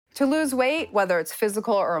To lose weight, whether it's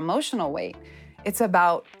physical or emotional weight, it's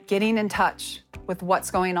about getting in touch with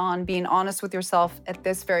what's going on, being honest with yourself at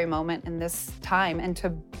this very moment in this time, and to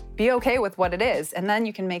be okay with what it is. And then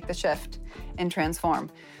you can make the shift and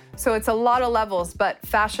transform. So it's a lot of levels, but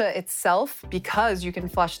fascia itself, because you can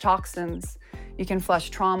flush toxins, you can flush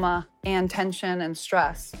trauma and tension and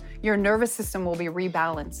stress, your nervous system will be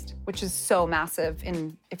rebalanced, which is so massive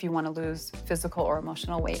if you want to lose physical or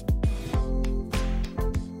emotional weight.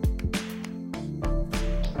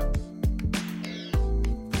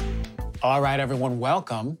 All right, everyone,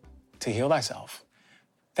 welcome to Heal Thyself.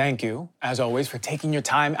 Thank you, as always, for taking your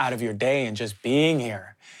time out of your day and just being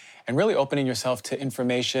here and really opening yourself to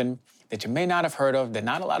information that you may not have heard of, that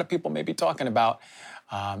not a lot of people may be talking about,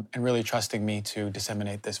 and really trusting me to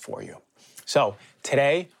disseminate this for you. So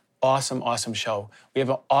today, awesome show. We have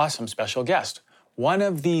an awesome special guest. One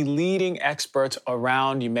of the leading experts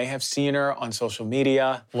around, you may have seen her on social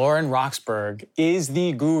media, Lauren Roxburgh, is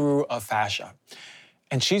the guru of fascia.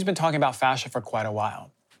 And she's been talking about fascia for quite a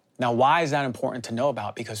while. Now, why is that important to know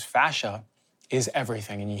about? Because fascia is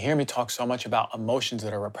everything. And you hear me talk so much about emotions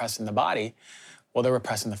that are repressed in the body. Well, they're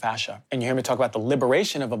repressed in the fascia. And you hear me talk about the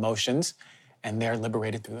liberation of emotions, and they're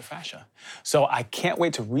liberated through the fascia. So I can't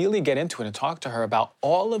wait to really get into it and talk to her about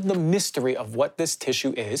all of the mystery of what this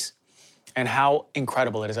tissue is and how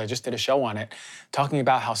incredible it is. I just did a show on it, talking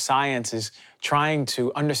about how science is trying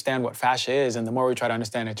to understand what fascia is, and the more we try to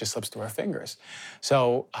understand it, just slips through our fingers.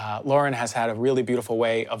 So Lauren has had a really beautiful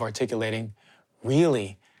way of articulating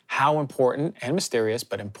really how important and mysterious,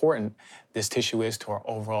 but important, this tissue is to our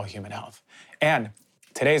overall human health. And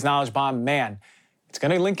today's knowledge bomb, man, it's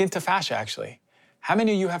gonna link into fascia, actually. How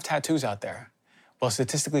many of you have tattoos out there? Well,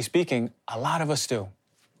 statistically speaking, a lot of us do.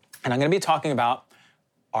 And I'm gonna be talking about,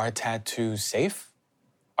 are tattoos safe?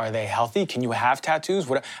 Are they healthy? Can you have tattoos?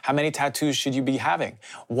 How many tattoos should you be having?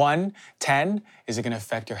 1, 10, is it gonna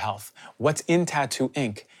affect your health? What's in tattoo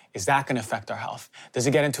ink? Is that gonna affect our health? Does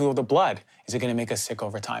it get into the blood? Is it gonna make us sick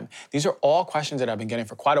over time? These are all questions that I've been getting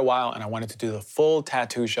for quite a while, and I wanted to do the full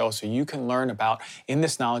tattoo show so you can learn about, in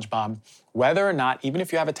this knowledge bomb, whether or not, even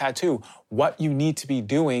if you have a tattoo, what you need to be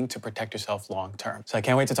doing to protect yourself long term. So I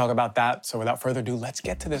can't wait to talk about that. So without further ado, let's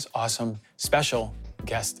get to this awesome special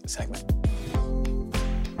guest segment.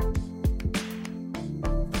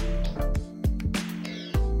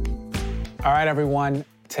 All right, everyone.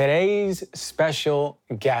 Today's special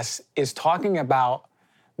guest is talking about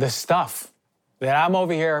the stuff that I'm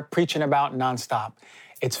over here preaching about nonstop.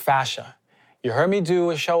 It's fascia. You heard me do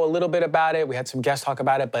a show a little bit about it. We had some guests talk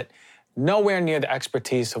about it, but nowhere near the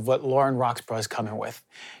expertise of what Lauren Roxburgh is coming with.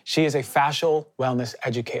 She is a fascial wellness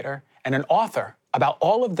educator and an author about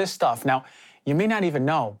all of this stuff. Now, you may not even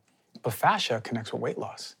know, but fascia connects with weight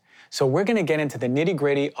loss. So we're gonna get into the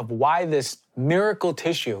nitty-gritty of why this miracle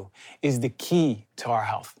tissue is the key to our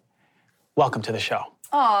health. Welcome to the show.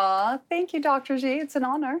 Aw, thank you, Dr. G. It's an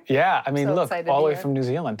honor. Yeah, I mean, So look, excited all to the way be here. from New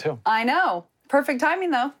Zealand, too. I know. Perfect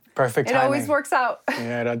timing, though. Perfect It timing. always works out.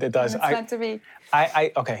 Yeah, it does. It's meant to be.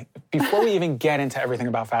 Okay, before we even get into everything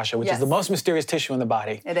about fascia, which is the most mysterious tissue in the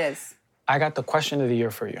body, It is. I got the question of the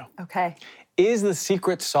year for you. Okay. Is the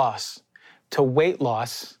secret sauce to weight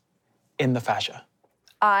loss in the fascia?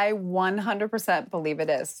 I 100% believe it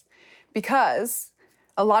is, because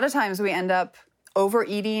a lot of times we end up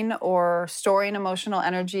overeating or storing emotional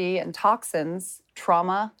energy and toxins,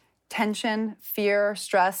 trauma, tension, fear,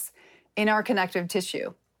 stress in our connective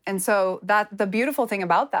tissue. And so the beautiful thing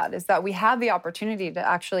about that is that we have the opportunity to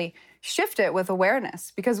actually shift it with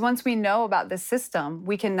awareness, because once we know about this system,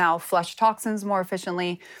 we can now flush toxins more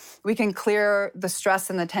efficiently. We can clear the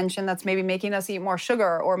stress and the tension that's maybe making us eat more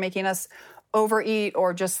sugar or making us overeat,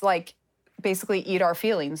 or just like basically eat our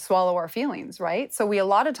feelings, swallow our feelings, right? So we a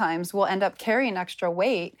lot of times will end up carrying extra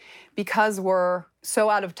weight because we're so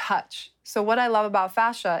out of touch. So what I love about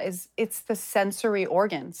fascia is it's the sensory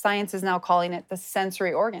organ. Science is now calling it the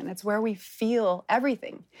sensory organ. It's where we feel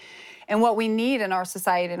everything. And what we need in our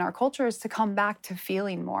society and our culture is to come back to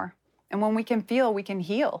feeling more. And when we can feel, we can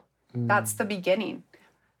heal. That's the beginning.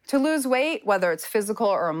 To lose weight, whether it's physical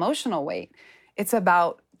or emotional weight, it's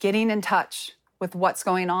about getting in touch with what's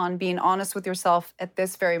going on, being honest with yourself at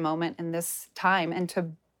this very moment in this time, and to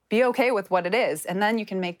be okay with what it is. And then you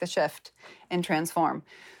can make the shift and transform.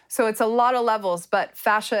 So it's a lot of levels, but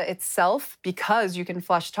fascia itself, because you can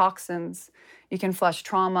flush toxins, you can flush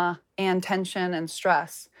trauma and tension and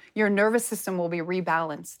stress, your nervous system will be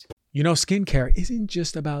rebalanced. You know, skincare isn't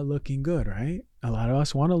just about looking good, right? A lot of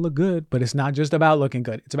us want to look good, but it's not just about looking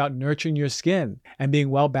good. It's about nurturing your skin and being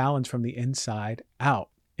well balanced from the inside out.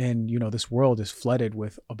 And, you know, this world is flooded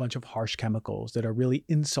with a bunch of harsh chemicals that are really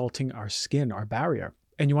insulting our skin, our barrier.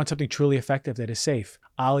 and you want something truly effective that is safe,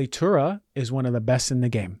 Alitura is one of the best in the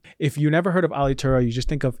game. If you never heard of Alitura, you just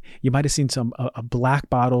think of, you might have seen some black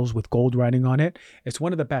bottles with gold writing on it. It's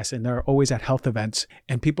one of the best, and they're always at health events,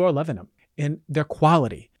 and people are loving them. And their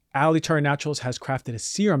quality. Alitura Naturals has crafted a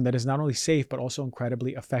serum that is not only safe, but also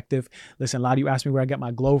incredibly effective. Listen, a lot of you ask me where I get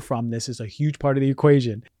my glow from. This is a huge part of the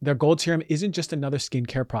equation. Their gold serum isn't just another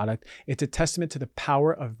skincare product. It's a testament to the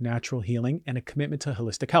power of natural healing and a commitment to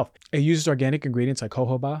holistic health. It uses organic ingredients like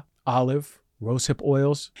jojoba, olive, rosehip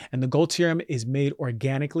oils, and the gold serum is made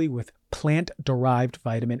organically with plant-derived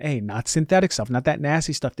vitamin A, not synthetic stuff, not that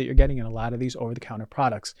nasty stuff that you're getting in a lot of these over-the-counter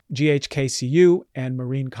products. GHKCU and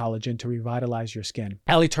marine collagen to revitalize your skin.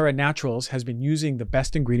 Alitura Naturals has been using the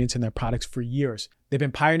best ingredients in their products for years. They've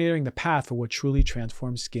been pioneering the path for what truly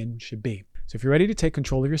transformed skin should be. So if you're ready to take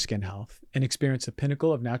control of your skin health and experience the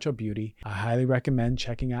pinnacle of natural beauty, I highly recommend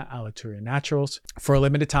checking out Alitura Naturals. For a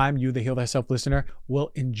limited time, you, the Heal Thyself listener,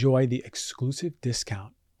 will enjoy the exclusive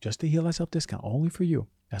discount, just the Heal Thyself discount, only for you.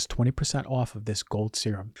 That's 20% off of this gold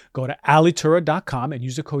serum. Go to alitura.com and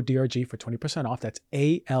use the code DRG for 20% off. That's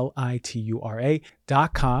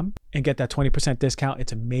ALITURA.com and get that 20% discount.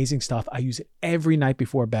 It's amazing stuff. I use it every night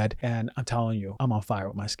before bed, and I'm telling you, I'm on fire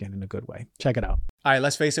with my skin in a good way. Check it out. All right,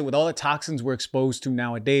 let's face it, with all the toxins we're exposed to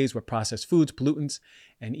nowadays with processed foods, pollutants,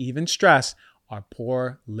 and even stress, our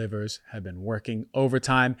poor livers have been working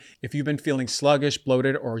overtime. If you've been feeling sluggish,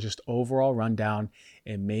 bloated, or just overall run down,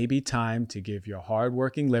 it may be time to give your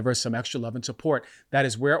hardworking liver some extra love and support. That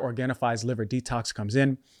is where Organifi's Liver Detox comes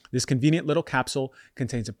in. This convenient little capsule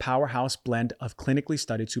contains a powerhouse blend of clinically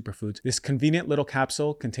studied superfoods.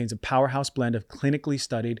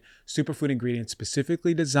 Superfood ingredients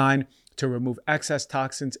specifically designed to remove excess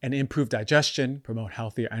toxins and improve digestion, promote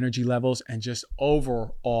healthier energy levels, and just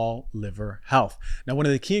overall liver health. Now, one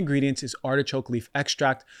of the key ingredients is artichoke leaf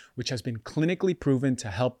extract, which has been clinically proven to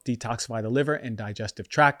help detoxify the liver and digestive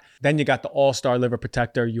tract. Then you got the All-Star Liver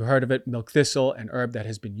Protector. You heard of it, milk thistle, an herb that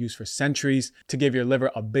has been used for centuries to give your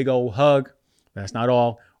liver a big old hug. That's not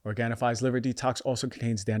all. Organifi's Liver Detox also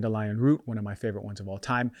contains dandelion root, one of my favorite ones of all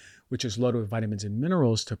time, which is loaded with vitamins and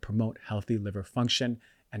minerals to promote healthy liver function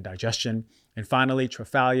and digestion. And finally,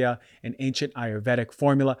 Triphalia, an ancient Ayurvedic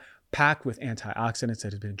formula packed with antioxidants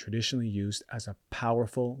that has been traditionally used as a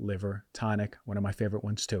powerful liver tonic, one of my favorite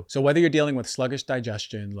ones too. So whether you're dealing with sluggish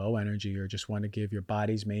digestion, low energy, or just want to give your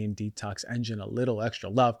body's main detox engine a little extra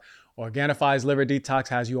love, Organifi's Liver Detox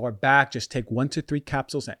has your back. Just take 1 to 3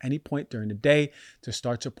 capsules at any point during the day to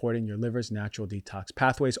start supporting your liver's natural detox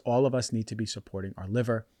pathways. All of us need to be supporting our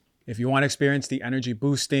liver. If you want to experience the energy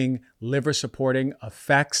boosting, liver supporting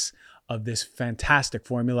effects of this fantastic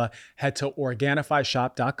formula, head to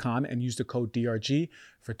OrganifiShop.com and use the code DRG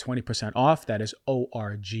for 20% off. That is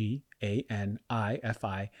ORGANIFI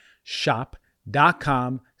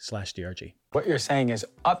shop.com/DRG. What you're saying is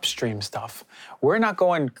upstream stuff. We're not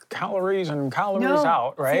going calories in, calories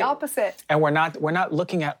out, right? It's the opposite. And we're not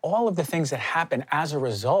looking at all of the things that happen as a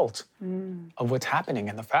result of what's happening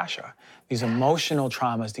in the fascia. These emotional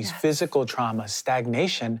traumas, these physical traumas,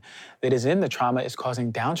 stagnation that is in the trauma is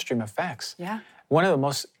causing downstream effects. Yeah. One of the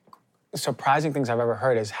most surprising things I've ever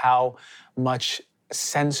heard is how much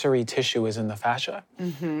sensory tissue is in the fascia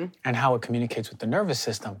and how it communicates with the nervous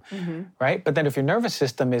system, right? But then if your nervous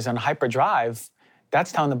system is on hyperdrive,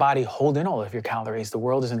 that's telling the body, hold in all of your calories. The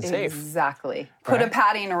world isn't safe. Exactly. Put a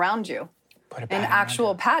padding around you. Put a padding An actual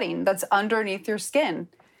around you. padding that's underneath your skin.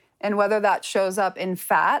 And whether that shows up in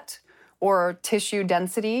fat or tissue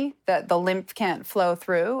density that the lymph can't flow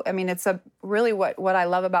through. I mean, it's really what I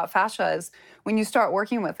love about fascia is when you start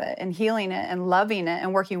working with it and healing it and loving it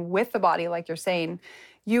and working with the body, like you're saying,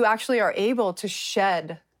 you actually are able to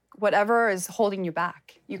shed whatever is holding you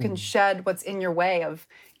back. You can shed what's in your way of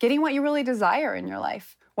getting what you really desire in your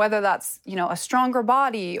life, whether that's, a stronger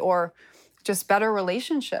body or just better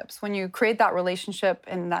relationships. When you create that relationship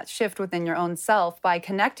and that shift within your own self by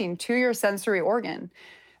connecting to your sensory organ.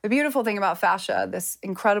 The beautiful thing about fascia, this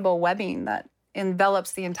incredible webbing that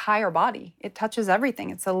envelops the entire body, it touches everything.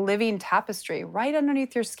 It's a living tapestry right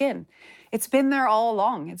underneath your skin. It's been there all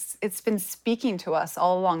along. It's been speaking to us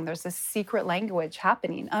all along. There's this secret language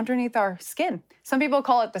happening underneath our skin. Some people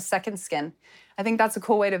call it the second skin. I think that's a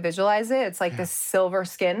cool way to visualize it. It's like this silver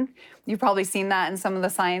skin. You've probably seen that in some of the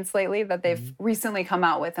science lately that they've recently come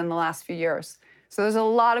out with in the last few years. So there's a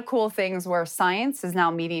lot of cool things where science is now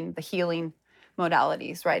meeting the healing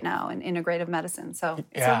modalities right now in integrative medicine. So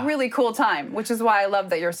it's Yeah. a really cool time, which is why I love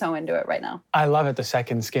that you're so into it right now. I love it, the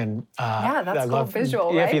second skin. Yeah, that's cool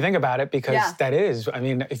visual, Yeah, right? if you think about it, because Yeah. that is, I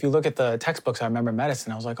mean, if you look at the textbooks, I remember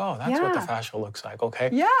medicine, I was like, oh, that's what the Yeah. fascia looks like, okay.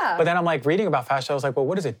 Yeah. But then I'm like reading about fascia, I was like, well,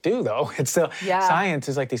 what does it do though? It's still, Yeah. science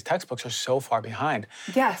is like these textbooks are so far behind.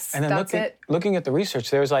 Yes, And then that's it. looking at the research,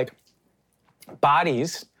 there's like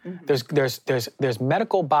bodies, there's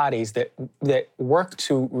medical bodies that work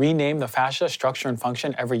to rename the fascia structure and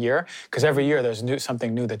function every year, because every year there's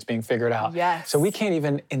something new that's being figured out. Yes. So we can't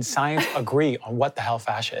even in science agree on what the hell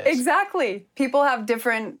fascia is. Exactly. People have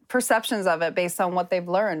different perceptions of it based on what they've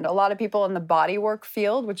learned. A lot of people in the bodywork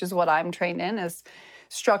field, which is what I'm trained in, is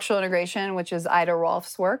structural integration, which is Ida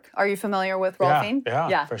Rolf's work. Are you familiar with Rolfing?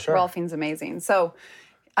 Yeah, for sure. Rolfing's amazing. So,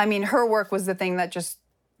 I mean, her work was the thing that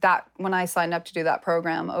when I signed up to do that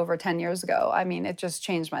program over 10 years ago, I mean, it just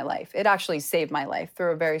changed my life. It actually saved my life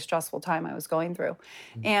through a very stressful time I was going through.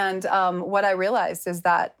 And what I realized is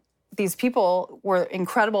that these people were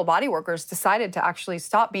incredible body workers, decided to actually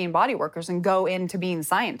stop being body workers and go into being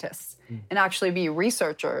scientists and actually be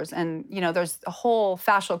researchers. And, you know, there's a whole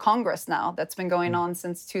fascial congress now that's been going on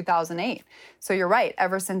since 2008. So you're right,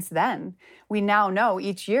 ever since then, we now know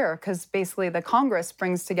each year, because basically the Congress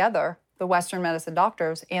brings together the Western medicine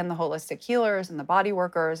doctors and the holistic healers and the body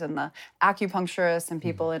workers and the acupuncturists and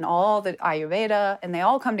people in all the Ayurveda, and they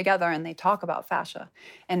all come together and they talk about fascia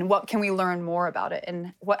and what can we learn more about it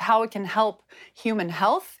and how it can help human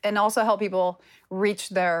health and also help people reach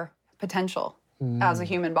their potential as a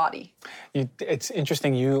human body. It's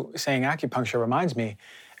interesting you saying acupuncture reminds me,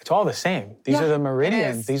 it's all the same. These Yeah, are the it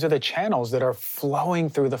meridians, is. these are the channels that are flowing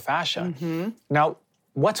through the fascia. Now,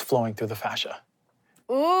 what's flowing through the fascia?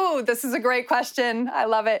 Ooh, this is a great question. I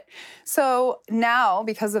love it. So now,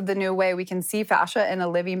 because of the new way we can see fascia in a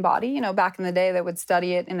living body, you know, back in the day, they would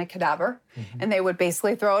study it in a cadaver and they would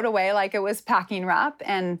basically throw it away like it was packing wrap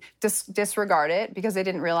and disregard it because they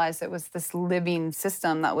didn't realize it was this living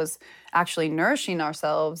system that was actually nourishing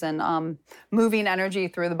ourselves and moving energy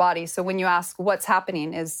through the body. So when you ask what's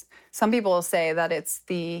happening, is some people will say that it's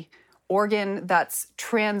the organ that's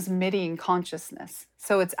transmitting consciousness.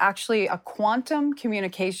 So it's actually a quantum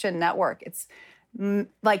communication network. It's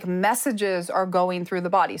like messages are going through the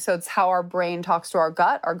body. So it's how our brain talks to our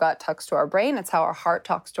gut talks to our brain. It's how our heart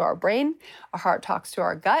talks to our brain, our heart talks to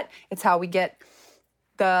our gut. It's how we get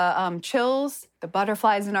the chills, the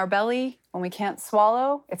butterflies in our belly when we can't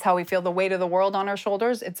swallow. It's how we feel the weight of the world on our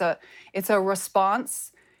shoulders. It's a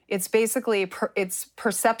response. It's basically it's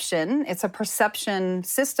perception. It's a perception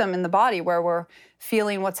system in the body where we're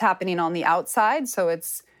feeling what's happening on the outside. So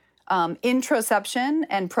it's interoception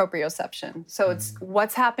and proprioception. So it's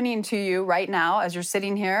what's happening to you right now as you're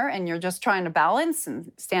sitting here and you're just trying to balance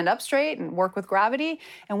and stand up straight and work with gravity,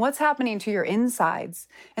 and what's happening to your insides.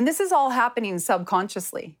 And this is all happening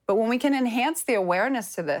subconsciously. But when we can enhance the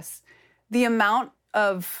awareness to this, the amount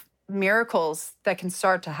of miracles that can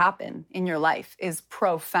start to happen in your life is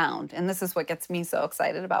profound. And this is what gets me so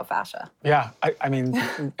excited about fascia. Yeah, I mean,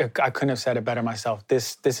 I couldn't have said it better myself.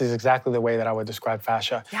 This is exactly the way that I would describe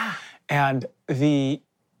fascia. Yeah. And the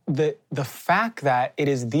fact that it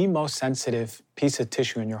is the most sensitive piece of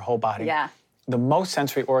tissue in your whole body. Yeah. The most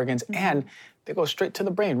sensory organs, and they go straight to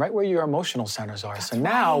the brain, right where your emotional centers are. So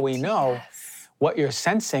now we know what you're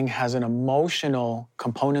sensing has an emotional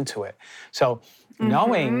component to it. So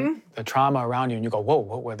knowing the trauma around you and you go,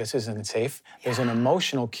 whoa, this isn't safe. There's an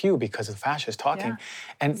emotional cue because the fascia is talking. Yeah.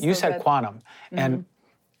 And you So said good. quantum. And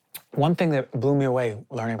one thing that blew me away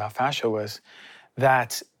learning about fascia was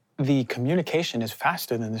that the communication is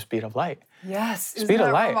faster than the speed of light. Yes. Speed Isn't of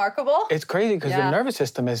that light. remarkable? It's crazy because Yeah. the nervous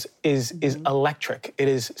system is electric. It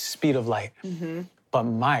is speed of light. But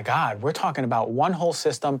my God, we're talking about one whole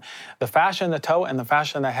system. The fascia in the toe and the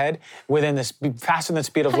fascia in the head within this faster than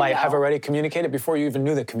speed of light have know. already communicated before you even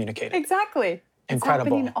knew they communicated. Exactly.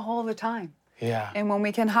 Incredible. It's happening all the time. Yeah. And when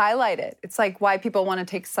we can highlight it, it's like why people want to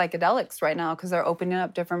take psychedelics right now, because they're opening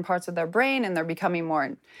up different parts of their brain and they're becoming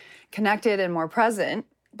more connected and more present.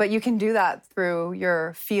 But you can do that through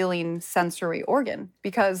your feeling sensory organ,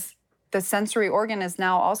 because the sensory organ is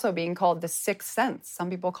now also being called the sixth sense. Some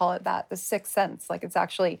people call it that, the sixth sense. Like it's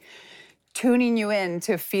actually tuning you in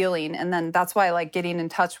to feeling. And then that's why I like getting in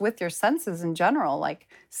touch with your senses in general, like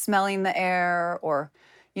smelling the air or,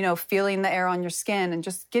 you know, feeling the air on your skin and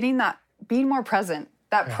just getting that, being more present.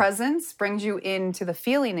 That presence brings you into the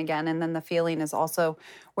feeling again. And then the feeling is also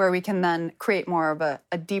where we can then create more of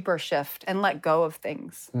a deeper shift and let go of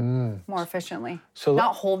things more efficiently. So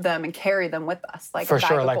not hold them and carry them with us. Like For a bag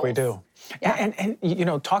sure, of like we holes. do. Yeah. And you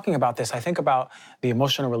know, talking about this, I think about the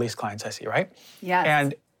emotional release clients I see, right? Yes.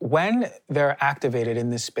 And when they're activated in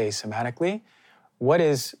this space somatically, what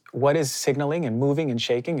is signaling and moving and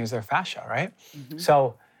shaking is their fascia, right?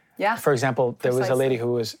 So, Yeah. for example, there was a Precisely. lady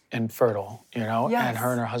who was infertile, Yes. and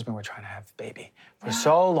her husband were trying to have a baby for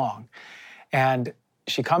so long. And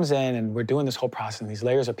she comes in and we're doing this whole process and these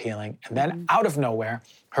layers are peeling. And then out of nowhere,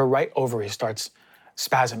 her right ovary starts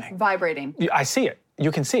spasming. Vibrating. I see it.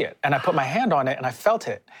 You can see it. And I put my hand on it and I felt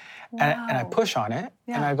it. And I push on it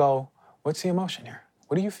and I go, what's the emotion here?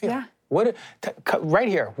 What do you feel? Yeah. Right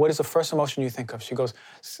here, what is the first emotion you think of? She goes,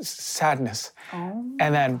 sadness. And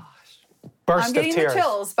then burst I'm of getting tears. the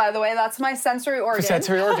chills, by the way. That's my sensory organ.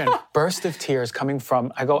 Sensory organ. Burst of tears coming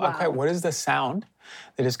from, I go, Wow. okay, what is the sound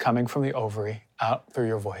that is coming from the ovary out through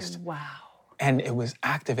your voice? Wow. And it was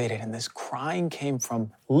activated, and this crying came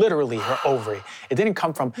from literally her ovary. It didn't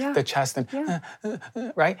come from the chest and,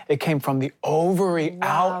 right? It came from the ovary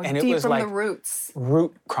out, and it Deep was from like the roots.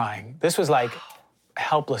 root crying. This was like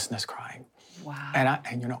helplessness crying. Wow. And I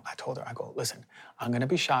told her, I go, listen, I'm gonna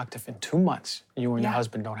be shocked if in 2 months you and your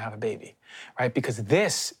husband don't have a baby, right? Because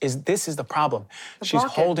this is the problem. She's blockage.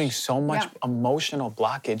 holding so much emotional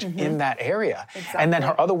blockage in that area. And then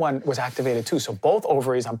her other one was activated too. So both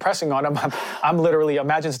ovaries, I'm pressing on them. I'm literally,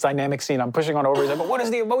 imagine this dynamic scene. I'm pushing on ovaries. I go, what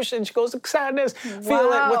is the emotion? She goes, sadness,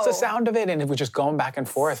 feel it. What's the sound of it? And it was just going back and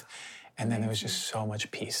forth. And then there was just so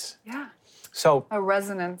much peace. Yeah. So A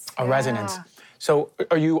resonance. a resonance. So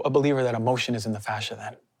are you a believer that emotion is in the fascia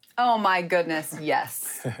then? Oh my goodness,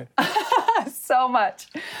 yes. So much.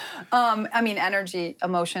 I mean,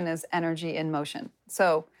 emotion is energy in motion.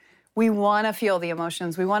 So we want to feel the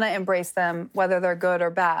emotions. We want to embrace them, whether they're good or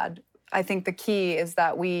bad. I think the key is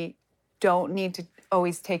that we don't need to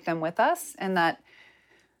always take them with us, and that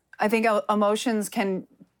I think emotions can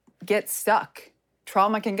get stuck.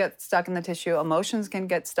 Trauma can get stuck in the tissue. Emotions can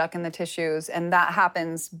get stuck in the tissues, and that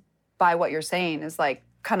happens by what you're saying is like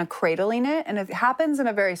kind of cradling it, and it happens in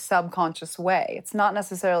a very subconscious way. It's not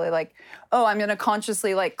necessarily like, oh, I'm going to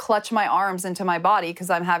consciously like clutch my arms into my body because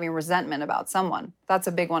I'm having resentment about someone. That's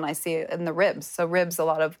a big one I see in the ribs. So ribs, a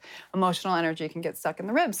lot of emotional energy can get stuck in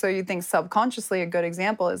the ribs. So you think subconsciously, a good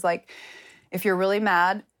example is like, if you're really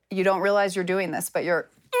mad, you don't realize you're doing this, but you're,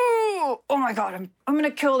 oh my God, I'm gonna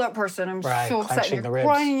kill that person. I'm so upset. Clenching You're the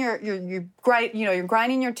ribs. you're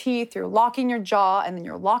grinding your teeth, you're locking your jaw, and then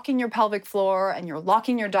you're locking your pelvic floor, and you're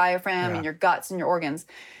locking your diaphragm and your guts and your organs.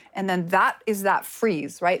 And then that is that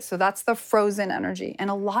freeze, right? So that's the frozen energy. And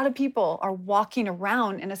a lot of people are walking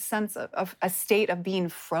around in a sense of a state of being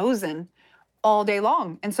frozen all day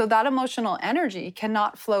long. And so that emotional energy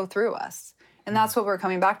cannot flow through us. And that's what we're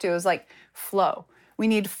coming back to is like flow. We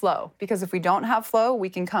need flow, because if we don't have flow, we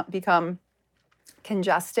can become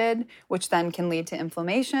congested, which then can lead to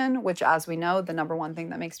inflammation, which, as we know, the number one thing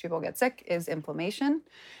that makes people get sick is inflammation.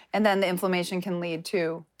 And then the inflammation can lead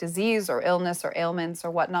to disease or illness or ailments or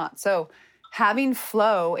whatnot. So having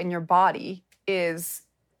flow in your body is,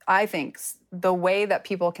 I think, the way that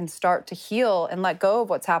people can start to heal and let go of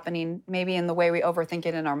what's happening, maybe in the way we overthink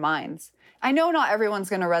it in our minds. I know not everyone's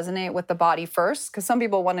going to resonate with the body first, because some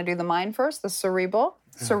people want to do the mind first, the cerebral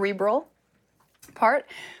part.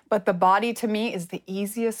 But the body, to me, is the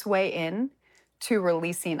easiest way in to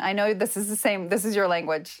releasing. I know this is your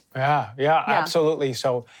language. Yeah, absolutely.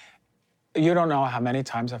 So you don't know how many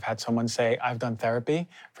times I've had someone say, I've done therapy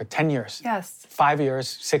for 10 years. Yes. 5 years,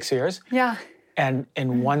 6 years. Yeah. And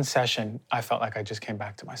in one session, I felt like I just came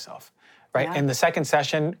back to myself, right? Yeah. In the second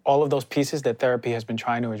session, all of those pieces that therapy has been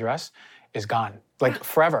trying to address is gone, like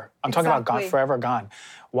forever. I'm talking about gone, forever gone.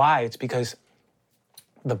 Why? It's because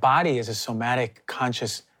the body is a somatic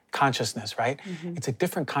consciousness, right? It's a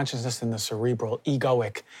different consciousness than the cerebral,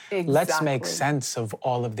 egoic. Let's make sense of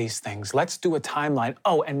all of these things. Let's do a timeline.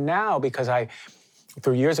 Oh, and now because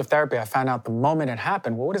through years of therapy, I found out the moment it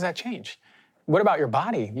happened, well, what does that change? What about your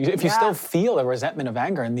body? If you still feel the resentment of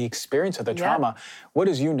anger and the experience of the trauma, what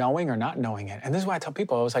is you knowing or not knowing it? And this is why I tell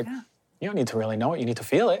people, I was like, you don't need to really know it, you need to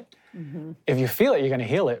feel it. If you feel it, you're gonna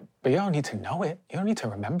heal it, but you don't need to know it. You don't need to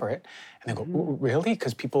remember it. And they go, really?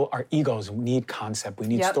 Because people are egos, we need concept, we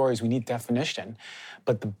need stories, we need definition.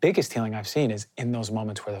 But the biggest healing I've seen is in those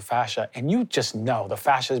moments where the fascia, and you just know the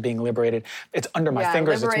fascia is being liberated. It's under my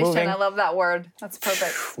fingers, liberation, it's moving. I love that word. That's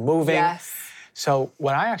perfect. Moving. Yes. So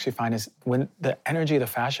what I actually find is when the energy of the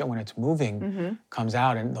fascia, when it's moving, comes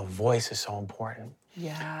out, and the voice is so important.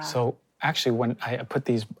 Yeah. So actually, when I put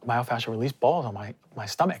these myofascial release balls on my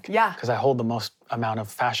stomach, Yeah. because I hold the most amount of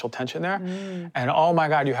fascial tension there, and oh my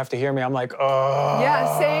God, you have to hear me. I'm like, oh.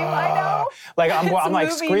 Yeah, same. I know. Like I'm like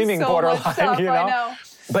moving screaming so borderline, much stuff, you know? I know.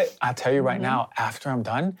 But I'll tell you right now, after I'm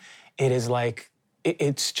done, it is like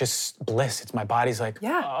it's just bliss. It's my body's like,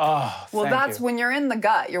 Yeah. oh, Well, thank that's you. when you're in the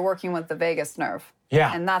gut, you're working with the vagus nerve.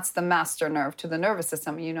 Yeah. And that's the master nerve to the nervous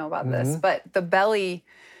system. You know about Mm-hmm. this. But the belly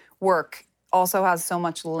work also has so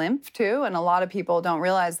much lymph too. And a lot of people don't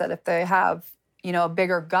realize that if they have, a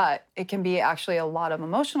bigger gut, it can be actually a lot of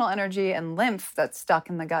emotional energy and lymph that's stuck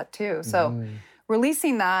in the gut too. So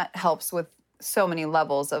releasing that helps with so many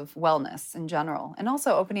levels of wellness in general. And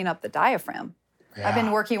also opening up the diaphragm. I've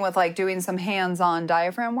been working with doing some hands-on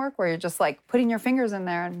diaphragm work where you're just putting your fingers in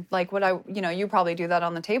there and you probably do that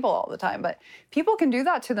on the table all the time, but people can do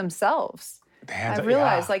that to themselves. I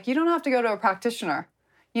realized you don't have to go to a practitioner,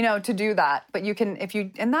 to do that, but you can,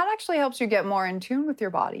 and that actually helps you get more in tune with your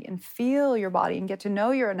body and feel your body and get to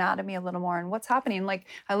know your anatomy a little more and what's happening.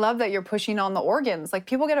 I love that you're pushing on the organs.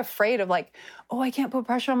 People get afraid of oh, I can't put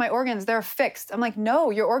pressure on my organs. They're fixed. I'm like, no,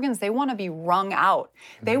 your organs, they want to be wrung out.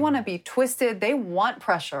 They want to be twisted. They want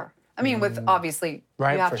pressure. I mean, with obviously,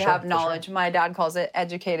 Right, you have for to sure, have for knowledge. My dad calls it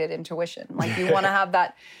educated intuition. You want to have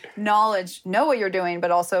that knowledge, know what you're doing, but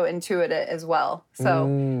also intuit it as well.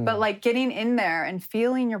 So, but getting in there and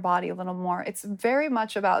feeling your body a little more, it's very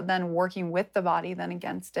much about then working with the body than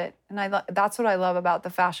against it. And that's what I love about the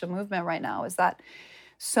fascia movement right now is that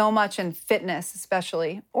so much in fitness,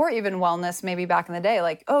 especially, or even wellness, maybe back in the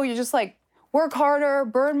day, oh, you just work harder,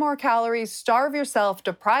 burn more calories, starve yourself,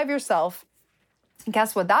 deprive yourself.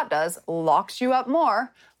 Guess what that does? Locks you up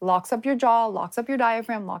more, locks up your jaw, locks up your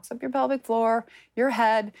diaphragm, locks up your pelvic floor, your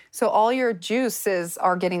head. So all your juices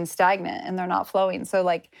are getting stagnant and they're not flowing. So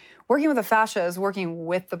working with the fascia is working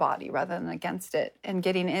with the body rather than against it and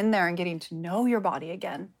getting in there and getting to know your body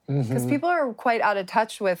again. Because people are quite out of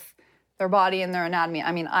touch with their body and their anatomy.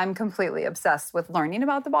 I mean, I'm completely obsessed with learning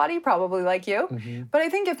about the body, probably like you. But I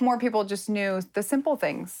think if more people just knew the simple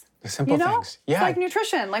things. The simple things. Yeah. It's like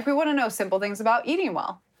nutrition. We want to know simple things about eating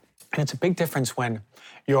well. And it's a big difference when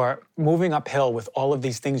you're moving uphill with all of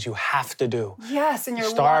these things you have to do. Yes, and your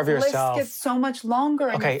Starve list yourself. gets so much longer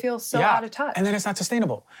and you feel so out of touch. And then it's not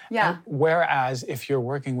sustainable. Yeah. Whereas if you're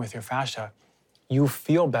working with your fascia, you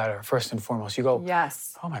feel better first and foremost. You go,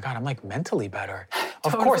 yes. Oh my God, I'm mentally better.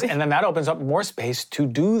 Of Totally. course, and then that opens up more space to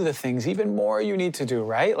do the things even more you need to do,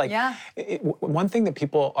 right? One thing that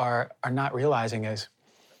people are not realizing is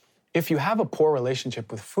if you have a poor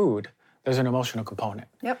relationship with food, there's an emotional component.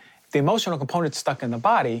 Yep. If the emotional component's stuck in the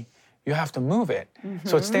body, you have to move it.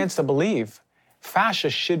 So it stands to believe fascia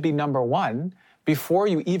should be number one before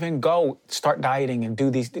you even go start dieting and do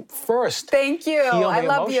these first. Thank you. Heal the I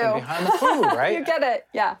love emotion you. behind the food, right? You get it.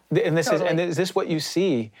 Yeah. And Totally. is this what you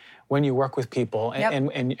see when you work with people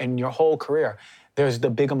and your whole career? There's the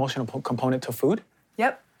big emotional component to food?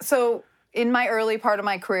 Yep. So in my early part of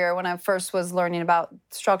my career, when I first was learning about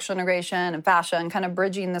structural integration and fascia and kind of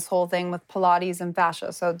bridging this whole thing with Pilates and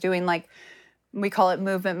fascia, so doing we call it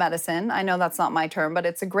movement medicine. I know that's not my term, but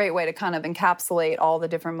it's a great way to kind of encapsulate all the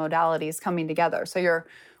different modalities coming together. So you're,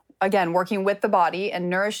 again, working with the body and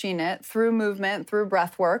nourishing it through movement, through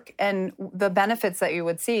breath work. And the benefits that you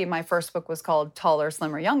would see, my first book was called Taller,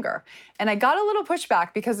 Slimmer, Younger. And I got a little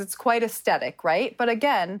pushback because it's quite aesthetic, right? But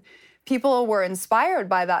again, people were inspired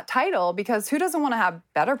by that title because who doesn't want to have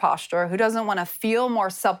better posture? Who doesn't want to feel more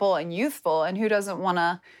supple and youthful? And who doesn't want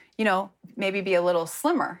to, maybe be a little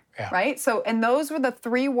slimmer, right? So, and those were the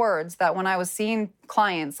three words that when I was seeing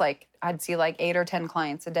clients, I'd see 8 or 10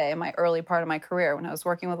 clients a day in my early part of my career when I was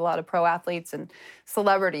working with a lot of pro athletes and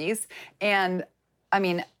celebrities. And I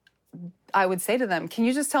mean, I would say to them, can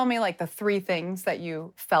you just tell me the three things that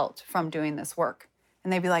you felt from doing this work?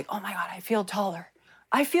 And they'd be like, oh my God, I feel taller.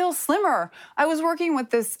 I feel slimmer. I was working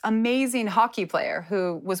with this amazing hockey player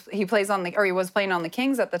who was playing on the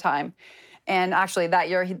Kings at the time. And actually that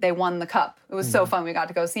year they won the cup. It was so fun. We got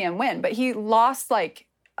to go see him win. But he lost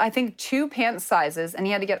I think 2 pant sizes and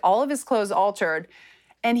he had to get all of his clothes altered.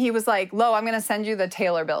 And he was like, Lo, I'm going to send you the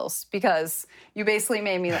tailor bills because you basically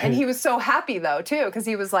made me. And he was so happy, though, too, because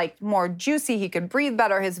he was more juicy. He could breathe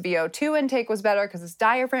better. His VO2 intake was better because his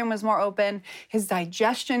diaphragm was more open. His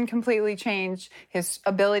digestion completely changed. His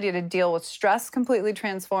ability to deal with stress completely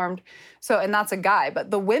transformed. So, and that's a guy.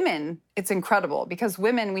 But the women, it's incredible because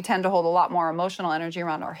women, we tend to hold a lot more emotional energy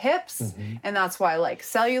around our hips. And that's why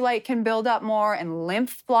cellulite can build up more and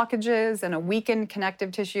lymph blockages and a weakened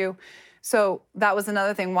connective tissue. So that was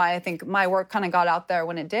another thing why I think my work kind of got out there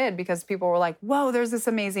when it did, because people were like, whoa, there's this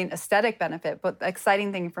amazing aesthetic benefit. But the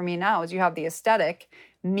exciting thing for me now is you have the aesthetic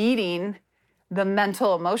meeting the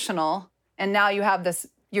mental, emotional, and now you have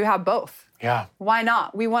both. Yeah. Why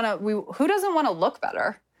not? Who doesn't want to look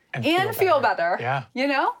better and feel better? Yeah.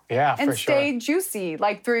 Yeah, for and stay sure. juicy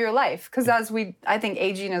through your life. Because I think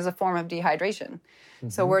aging is a form of dehydration.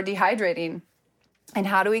 So we're dehydrating And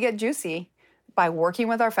how do we get juicy? By working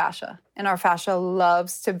with our fascia. And our fascia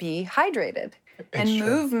loves to be hydrated. And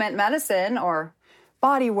movement medicine or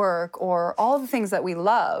body work or all the things that we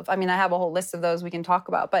love. I mean, I have a whole list of those we can talk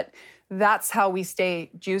about, but that's how we stay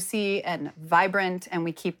juicy and vibrant and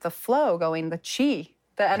we keep the flow going, the chi,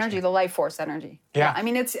 the energy, the life force energy. Yeah. I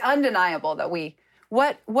mean, it's undeniable that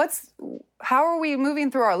how are we moving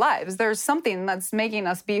through our lives? There's something that's making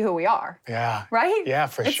us be who we are. Yeah. Right? Yeah,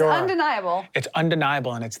 for sure. It's undeniable. It's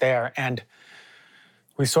undeniable and it's there. And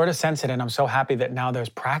we sort of sense it. And I'm so happy that now there's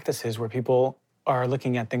practices where people are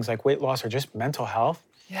looking at things like weight loss or just mental health.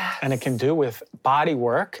 Yes. And it can do with body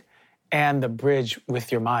work and the bridge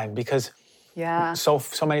with your mind. Because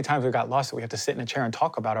so many times we got lost that we have to sit in a chair and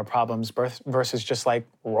talk about our problems versus just like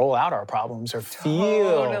roll out our problems or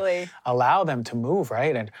feel, allow them to move,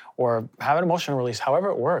 right? And or have an emotional release, however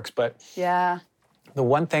it works. But the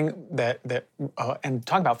one thing that and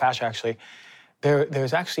talking about fascia actually,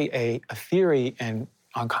 there's actually a theory in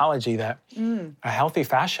oncology that a healthy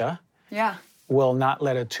fascia will not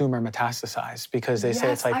let a tumor metastasize because they say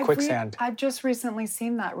it's like quicksand. I've just recently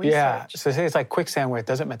seen that research. Yeah, so they say it's like quicksand where it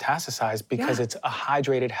doesn't metastasize because it's a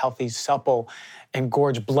hydrated, healthy, supple,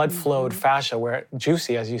 engorged, blood-flowed fascia where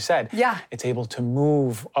juicy, as you said, it's able to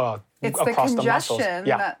move it's across the muscles. It's the congestion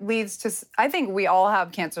that leads to, I think we all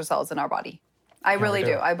have cancer cells in our body. I really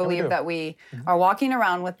do. I believe that we are walking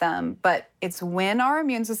around with them, but it's when our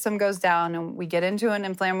immune system goes down and we get into an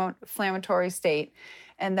inflammatory state,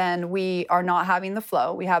 and then we are not having the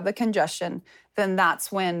flow, we have the congestion, then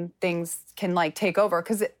that's when things can like take over.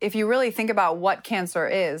 Because if you really think about what cancer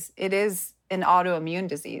is, it is an autoimmune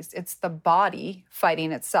disease. It's the body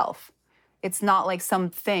fighting itself. It's not like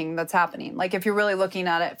something that's happening. Like if you're really looking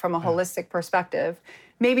at it from a holistic perspective,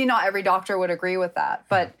 maybe not every doctor would agree with that,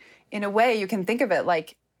 but in a way you can think of it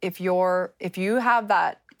like if you have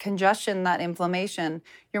that congestion, that inflammation,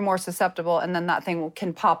 you're more susceptible, and then that thing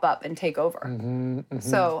can pop up and take over.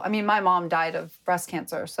 So, I mean, my mom died of breast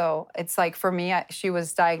cancer. So it's like for me, she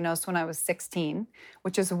was diagnosed when I was 16,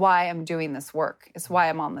 which is why I'm doing this work. It's why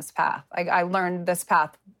I'm on this path. I learned this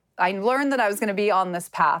path. I learned that I was going to be on this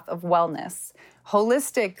path of wellness,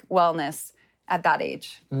 holistic wellness at that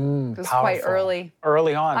age. It was quite early.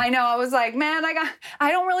 Early on. I know. I was like, man, I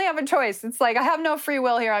don't really have a choice. It's like I have no free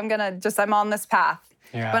will here. I'm on this path.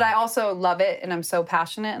 Yeah. But I also love it, and I'm so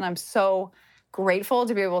passionate, and I'm so grateful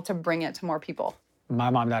to be able to bring it to more people. My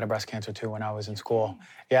mom died of breast cancer too when I was in school.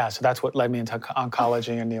 Yeah, so that's what led me into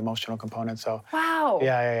oncology and the emotional component. So wow.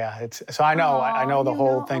 Yeah. So I know the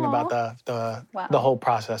whole thing about the whole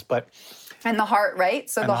process, but and the heart, right?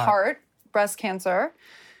 So the heart, breast cancer.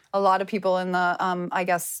 A lot of people in the I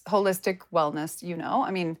guess holistic wellness,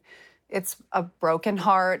 I mean, it's a broken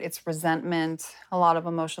heart, it's resentment, a lot of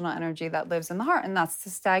emotional energy that lives in the heart, and that's the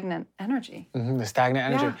stagnant energy. The stagnant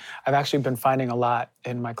energy. Yeah. I've actually been finding a lot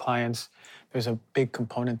in my clients, there's a big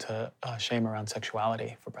component to shame around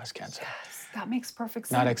sexuality for breast cancer. Yes, that makes perfect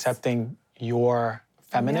sense. Not accepting your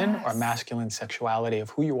feminine or masculine sexuality of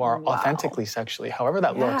who you are authentically sexually, however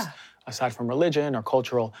that looks, aside from religion or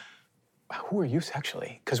cultural, who are you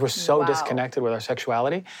sexually? Because we're so disconnected with our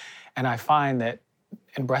sexuality. And I find that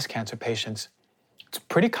in breast cancer patients, it's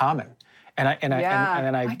pretty common.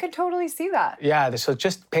 I could totally see that. Yeah, so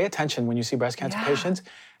just pay attention when you see breast cancer patients.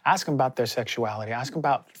 Ask them about their sexuality. Ask them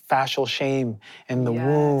about fascial shame in the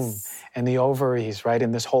womb and the ovaries, right?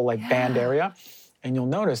 In this whole band area. And you'll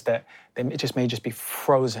notice that it may just be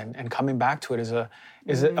frozen. And coming back to it is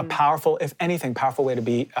a powerful, if anything, powerful way to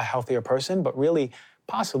be a healthier person, but really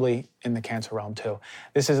possibly in the cancer realm too.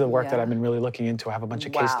 This is the work that I've been really looking into. I have a bunch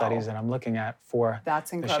of case studies that I'm looking at for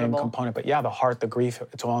the shame component. But the heart, the grief,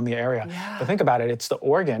 it's all in the area. Yeah. But think about it, it's the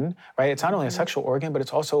organ, right? It's not only a sexual organ, but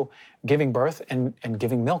it's also giving birth and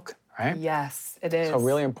giving milk, right? Yes, it is. So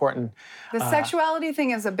really important. The sexuality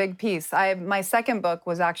thing is a big piece. My second book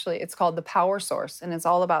was it's called The Power Source, and it's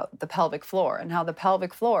all about the pelvic floor and how the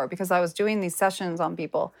pelvic floor, because I was doing these sessions on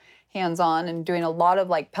people, hands-on, and doing a lot of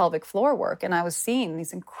pelvic floor work, and I was seeing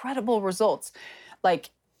these incredible results,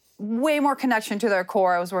 way more connection to their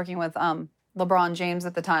core. I was working with LeBron James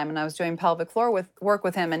at the time, and I was doing pelvic floor work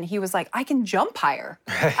with him, and he was like, I can jump higher.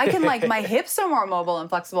 I can my hips are more mobile and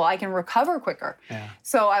flexible. I can recover quicker. Yeah.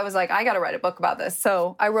 So I was like, I got to write a book about this.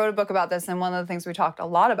 So I wrote a book about this, and one of the things we talked a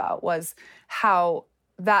lot about was how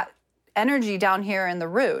that energy down here in the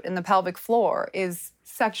root, in the pelvic floor, is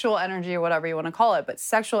sexual energy or whatever you want to call it, but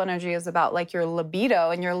sexual energy is about your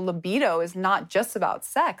libido, and your libido is not just about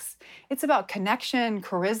sex. It's about connection,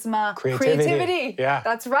 charisma, creativity. Yeah.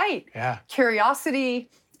 That's right. Yeah. Curiosity,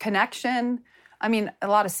 connection, I mean, a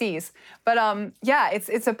lot of C's. But yeah,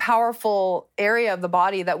 it's a powerful area of the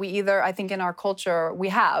body that we either, I think in our culture, we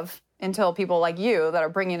have until people like you that are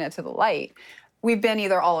bringing it to the light. We've been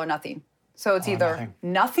either all or nothing. So it's either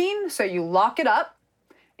nothing, so you lock it up,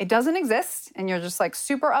 it doesn't exist, and you're just like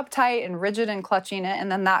super uptight and rigid and clutching it,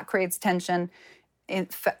 and then that creates tension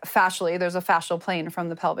fascially. There's a fascial plane from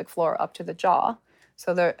the pelvic floor up to the jaw.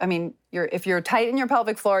 So there, I mean, if you're tight in your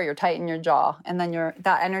pelvic floor, you're tight in your jaw, and then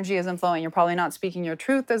that energy isn't flowing. You're probably not speaking your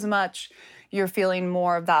truth as much. You're feeling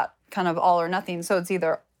more of that kind of all or nothing. So it's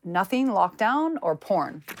either nothing, lockdown, or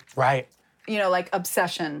porn. Right. You know, like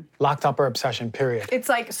obsession. Locked up or obsession, period. It's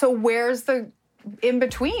like, so where's the in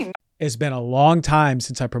between? It's been a long time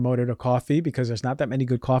since I promoted a coffee because there's not that many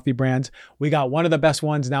good coffee brands. We got one of the best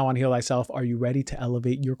ones now on Heal Thyself. Are you ready to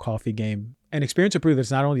elevate your coffee game? And experience will prove that it's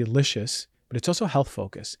not only delicious, but it's also health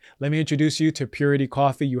focused. Let me introduce you to Purity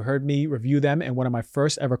Coffee. You heard me review them in one of my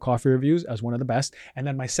first ever coffee reviews as one of the best, and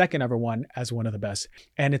then my second ever one as one of the best.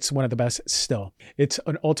 And it's one of the best still. It's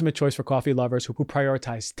an ultimate choice for coffee lovers who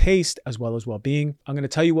prioritize taste as well as well-being. I'm gonna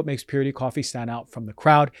tell you what makes Purity Coffee stand out from the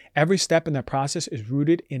crowd. Every step in their process is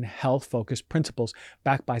rooted in health-focused principles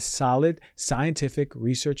backed by solid, scientific,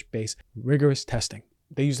 research-based, rigorous testing.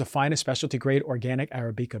 They use the finest specialty grade organic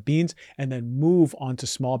Arabica beans and then move on to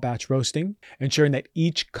small batch roasting, ensuring that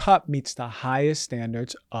each cup meets the highest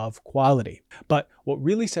standards of quality. But what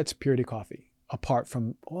really sets Purity Coffee apart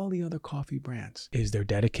from all the other coffee brands is their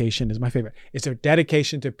dedication, is my favorite. It's their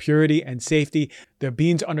dedication to purity and safety. Their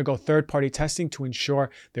beans undergo third-party testing to ensure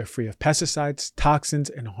they're free of pesticides, toxins,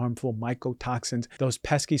 and harmful mycotoxins, those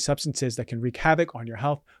pesky substances that can wreak havoc on your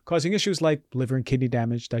health, causing issues like liver and kidney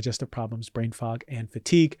damage, digestive problems, brain fog, and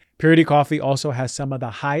fatigue. Purity Coffee also has some of the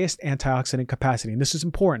highest antioxidant capacity. And this is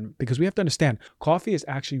important because we have to understand coffee is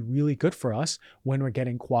actually really good for us when we're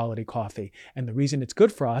getting quality coffee. And the reason it's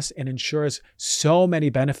good for us and ensures so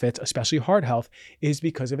many benefits, especially heart health, is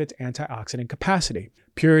because of its antioxidant capacity.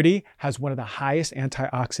 Purity has one of the highest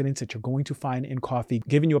antioxidants that you're going to find in coffee,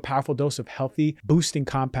 giving you a powerful dose of healthy, boosting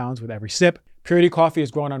compounds with every sip. Purity Coffee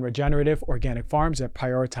is grown on regenerative organic farms that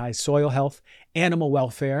prioritize soil health, animal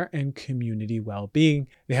welfare, and community well-being.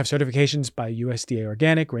 They have certifications by USDA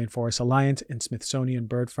Organic, Rainforest Alliance, and Smithsonian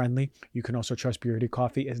Bird Friendly. You can also trust Purity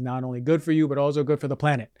Coffee is not only good for you, but also good for the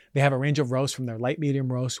planet. They have a range of roasts from their light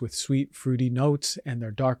medium roast with sweet, fruity notes and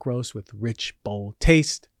their dark roast with rich, bold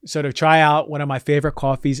taste. So to try out one of my favorite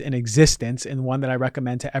coffees in existence and one that I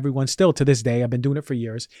recommend to everyone still to this day, I've been doing it for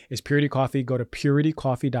years, is Purity Coffee. Go to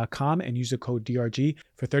puritycoffee.com and use the code DRG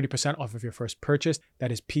for 30% off of your first purchase.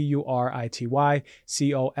 That is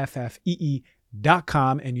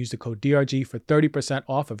puritycoffee.com and use the code DRG for 30%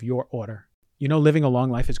 off of your order. You know, living a long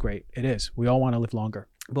life is great. It is. We all want to live longer.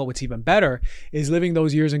 But what's even better is living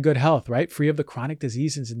those years in good health, right? Free of the chronic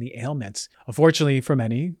diseases and the ailments. Unfortunately, for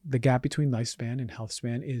many, the gap between lifespan and health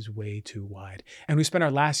span is way too wide. And we spend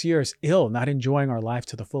our last years ill, not enjoying our life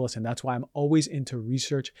to the fullest. And that's why I'm always into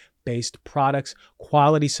research-based products,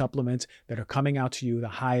 quality supplements that are coming out to you, the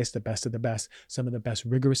highest, the best of the best, some of the best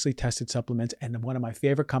rigorously tested supplements. And one of my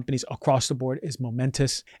favorite companies across the board is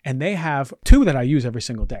Momentous. And they have two that I use every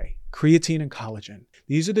single day, creatine and collagen.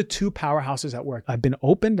 These are the two powerhouses at work. I've been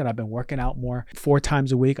opened and I've been working out more 4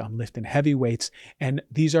 times a week. I'm lifting heavy weights, and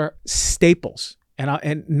these are staples.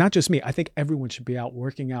 And not just me, I think everyone should be out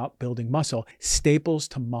working out, building muscle, staples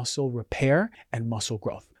to muscle repair and muscle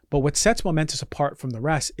growth. But what sets Momentous apart from the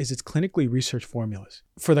rest is its clinically researched formulas.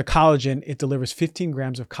 For the collagen, it delivers 15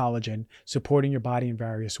 grams of collagen, supporting your body in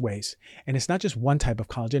various ways. And it's not just one type of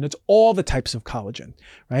collagen, it's all the types of collagen,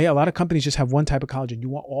 right? A lot of companies just have one type of collagen. You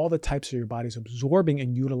want all the types of your body's absorbing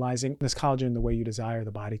and utilizing this collagen the way you desire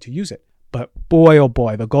the body to use it. But boy, oh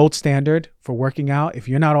boy, the gold standard for working out, if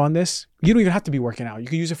you're not on this, you don't even have to be working out. You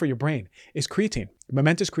can use it for your brain. It's creatine.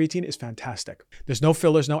 Momentous creatine is fantastic. There's no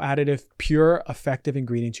fillers, no additive, pure, effective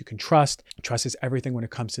ingredients you can trust. Trust is everything when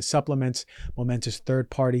it comes to supplements. Momentous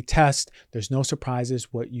third-party test. There's no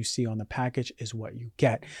surprises. What you see on the package is what you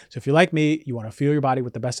get. So if you're like me, you want to fuel your body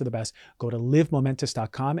with the best of the best, go to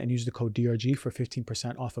livemomentous.com and use the code DRG for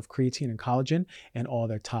 15% off of creatine and collagen and all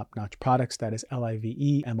their top-notch products. That is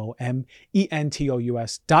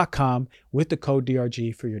livemomentous.com with the code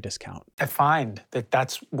DRG for your discount. I find that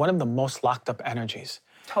that's one of the most locked up energies.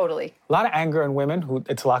 Totally. A lot of anger in women who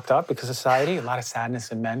it's locked up because of society, a lot of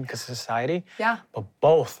sadness in men because of society. Yeah. But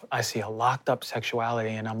both, I see a locked up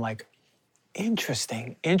sexuality, and I'm like,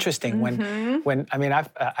 Interesting. When I mean,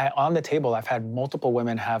 on the table, I've had multiple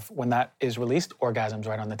women have, when that is released, orgasms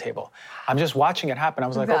right on the table. I'm just watching it happen. I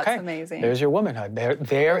was like, That's okay, amazing. there's your womanhood. There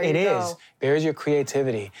it you is. go. There's your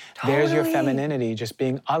creativity. There's your Totally. femininity just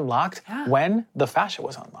being unlocked when the fascia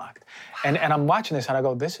was unlocked. And I'm watching this and I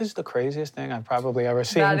go, this is the craziest thing I've probably ever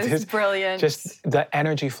seen. That is brilliant. Just the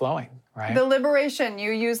energy flowing, right? The liberation,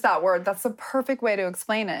 you use that word. That's the perfect way to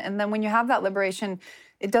explain it. And then when you have that liberation,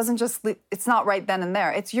 it doesn't just, it's not right then and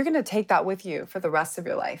there. It's, you're going to take that with you for the rest of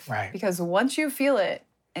your life. Right. Because once you feel it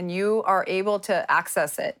and you are able to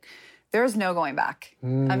access it, there's no going back.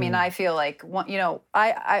 I mean, I feel like, you know,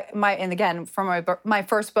 and again, from my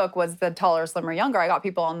first book was The Taller, Slimmer, Younger. I got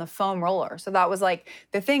people on the foam roller. So that was like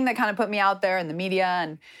the thing that kind of put me out there in the media.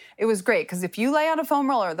 And it was great because if you lay on a foam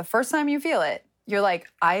roller, the first time you feel it, you're like,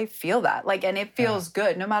 I feel that. Like, and it feels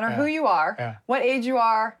good no matter who you are, what age you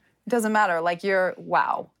are. It doesn't matter. Like, you're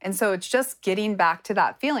wow. And so it's just getting back to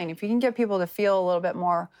that feeling. If you can get people to feel a little bit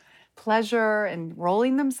more pleasure and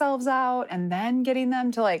rolling themselves out and then getting them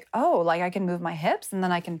to like, oh, like I can move my hips and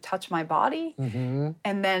then I can touch my body. And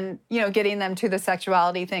then, you know, getting them to the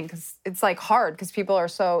sexuality thing, because it's like hard because people are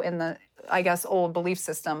so in the, I guess, old belief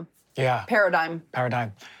system paradigm.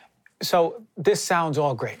 So this sounds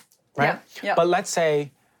all great, right? Yeah. But let's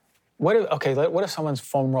say, what if someone's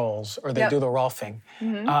foam rolls or they do the rolfing?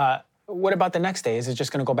 What about the next day? Is it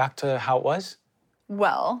just going to go back to how it was?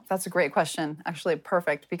 Well, that's a great question. Actually,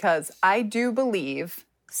 perfect, because I do believe,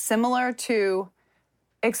 similar to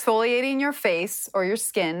exfoliating your face or your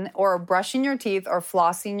skin or brushing your teeth or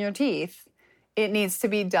flossing your teeth, it needs to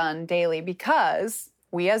be done daily because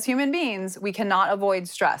we as human beings, we cannot avoid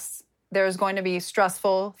stress. There's going to be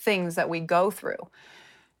stressful things that we go through,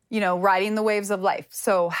 you know, riding the waves of life.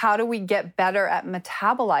 So how do we get better at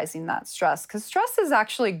metabolizing that stress? Because stress is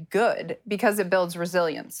actually good because it builds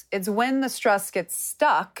resilience. It's when the stress gets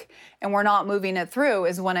stuck and we're not moving it through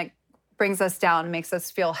is when it brings us down and makes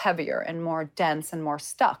us feel heavier and more dense and more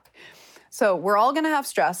stuck. So we're all going to have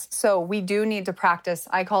stress. So we do need to practice.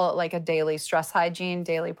 I call it like a daily stress hygiene,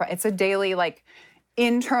 it's a daily like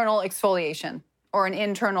internal exfoliation or an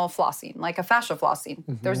internal flossing, like a fascia flossing.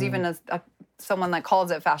 There's even someone that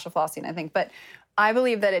calls it fascia flossing, I think. But I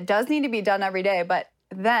believe that it does need to be done every day. But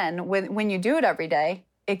then when you do it every day,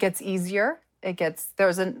 it gets easier.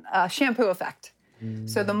 There's a shampoo effect.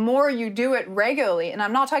 So the more you do it regularly, and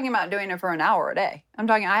I'm not talking about doing it for an hour a day.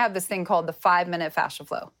 I have this thing called the 5-minute fascia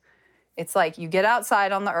flow. It's like you get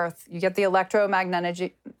outside on the earth, you get the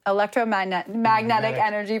electromagnetic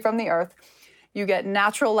energy from the earth, you get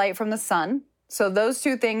natural light from the sun. So those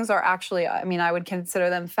two things are actually, I mean, I would consider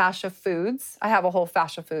them fascia foods. I have a whole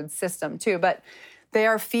fascia food system too, but they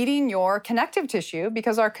are feeding your connective tissue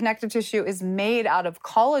because our connective tissue is made out of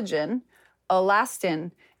collagen,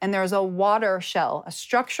 elastin, and there's a water shell, a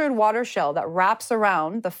structured water shell that wraps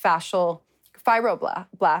around the fascial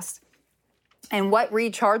fibroblast. And what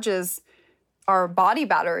recharges our body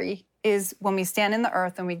battery is when we stand in the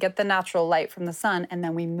earth and we get the natural light from the sun and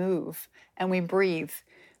then we move and we breathe.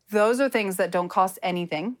 Those are things that don't cost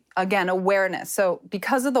anything. Again, awareness. So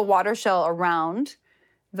because of the water shell around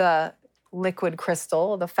the liquid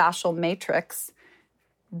crystal, the fascial matrix,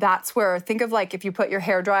 that's where, think of like if you put your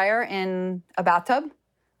hairdryer in a bathtub,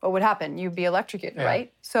 what would happen? You'd be electrocuted,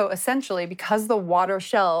 right? So essentially, because the water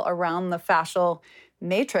shell around the fascial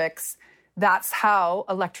matrix, that's how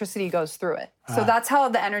electricity goes through it. So that's how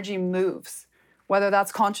the energy moves, whether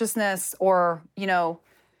that's consciousness or, you know,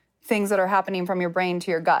 things that are happening from your brain to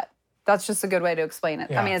your gut. That's just a good way to explain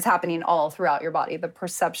it. I mean, it's happening all throughout your body, the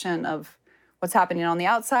perception of what's happening on the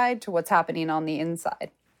outside to what's happening on the inside.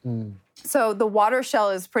 So the water shell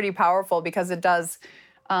is pretty powerful because it does,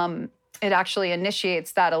 it actually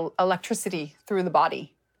initiates that electricity through the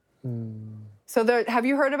body. So have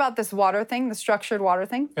you heard about this water thing, the structured water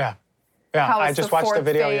thing? Yeah. I just watched a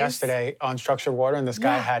video yesterday on structured water, and this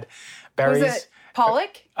guy had berries. Was it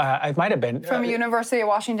Pollock? It might have been. From University of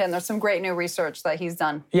Washington. There's some great new research that he's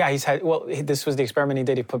done. Yeah, this was the experiment he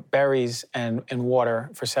did. He put berries in water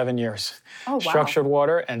for 7 years. Oh, wow. Structured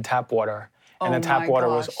water and tap water. And the tap water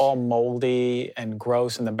was all moldy and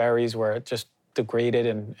gross, and the berries were just degraded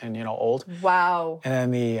and old. Wow.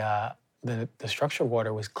 And then the structured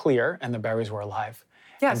water was clear, and the berries were alive.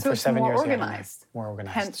 Yeah, and so for it's 7 more years, organized. More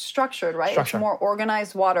organized. Hence structured, right? Structured. It's more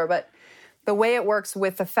organized water, but the way it works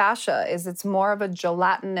with the fascia is it's more of a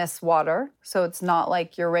gelatinous water. So it's not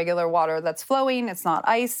like your regular water that's flowing. It's not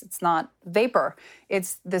ice. It's not vapor.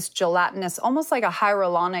 It's this gelatinous, almost like a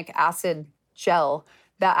hyaluronic acid gel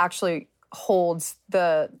that actually holds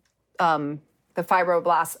the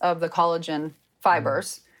fibroblasts of the collagen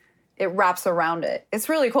fibers it wraps around it. It's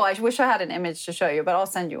really cool. I wish I had an image to show you, but I'll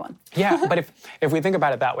send you one. Yeah, but if we think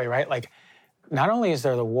about it that way, right? Like, not only is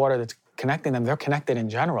there the water that's connecting them, they're connected in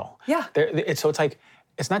general. Yeah. So it's like,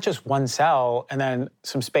 it's not just one cell and then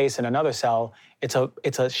some space in another cell. It's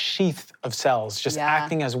a sheath of cells just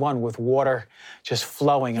acting as one with water just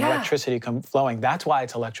flowing and electricity flowing. That's why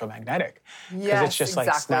it's electromagnetic. Because it's just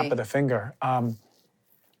like snap of the finger.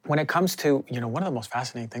 When it comes to, one of the most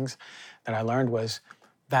fascinating things that I learned was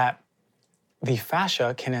that the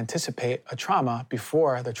fascia can anticipate a trauma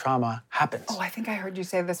before the trauma happens. Oh, I think I heard you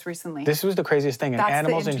say this recently. This was the craziest thing in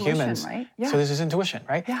animals and humans. Right? Yeah. So this is intuition,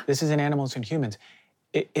 right? Yeah. This is in animals and humans.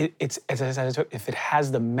 It's, as I said, if it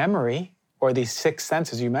has the memory or these six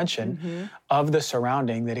senses you mentioned of the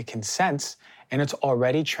surrounding that it can sense, and it's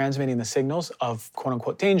already transmitting the signals of quote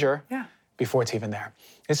unquote danger before it's even there.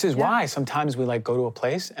 This is why sometimes we go to a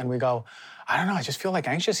place and we go, I don't know, I just feel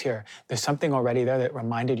anxious here. There's something already there that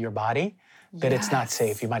reminded your body that it's not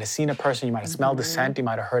safe. You might have seen a person, you might have smelled the scent, you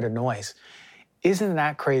might have heard a noise. Isn't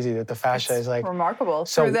that crazy that the fascia is remarkable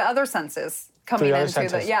through the other senses coming into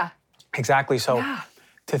the Exactly. So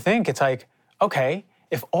to think it's okay,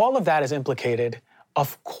 if all of that is implicated,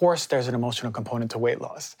 of course there's an emotional component to weight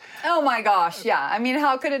loss. Oh my gosh, yeah. I mean,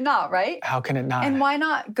 how could it not, right? How can it not? And why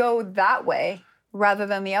not go that way rather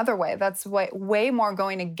than the other way? That's way more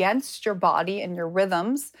going against your body and your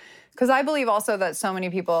rhythms. Because I believe also that so many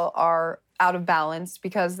people are out of balance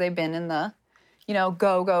because they've been in the,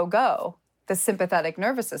 go, go, go, the sympathetic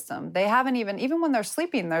nervous system. They haven't even when they're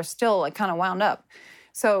sleeping, they're still kind of wound up.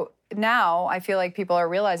 So now I feel like people are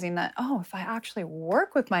realizing that, if I actually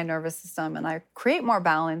work with my nervous system and I create more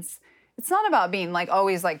balance, it's not about being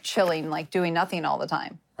always chilling, doing nothing all the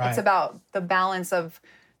time. Right. It's about the balance of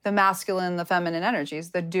the masculine, the feminine energies,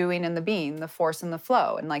 the doing and the being, the force and the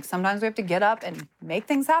flow. And sometimes we have to get up and make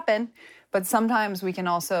things happen, but sometimes we can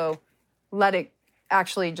also let it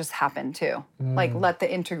actually just happen too. Let the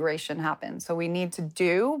integration happen. So we need to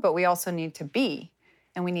do, but we also need to be.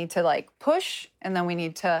 And we need to push, and then we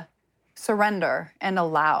need to surrender and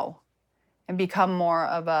allow and become more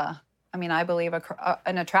of I believe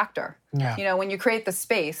an attractor. Yeah. When you create the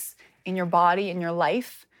space in your body, in your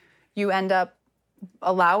life, you end up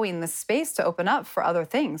allowing the space to open up for other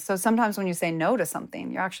things. So sometimes when you say no to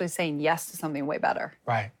something, you're actually saying yes to something way better.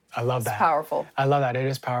 Right. I love that. It's powerful. I love that. It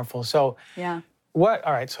is powerful. So all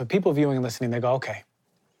right, so people viewing and listening, they go, okay,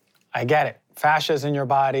 I get it. Fascia's in your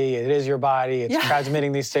body. It is your body. It's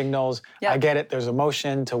transmitting these signals. I get it. There's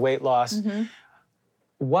emotion to weight loss.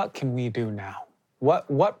 What can we do now?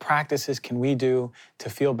 What practices can we do to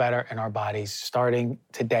feel better in our bodies starting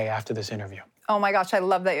today after this interview? Oh my gosh, I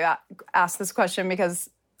love that you asked this question because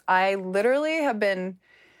I literally have been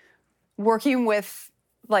working with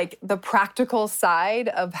the practical side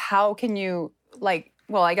of how can you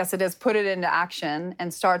I guess it is put it into action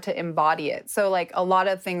and start to embody it. So a lot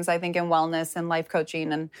of things I think in wellness and life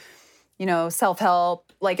coaching and,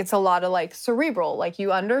 self-help, it's a lot of cerebral,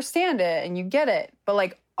 you understand it and you get it,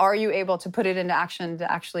 but are you able to put it into action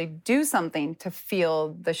to actually do something to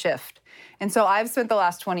feel the shift? And so I've spent the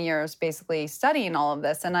last 20 years basically studying all of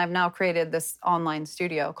this, and I've now created this online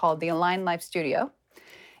studio called the Align Life Studio.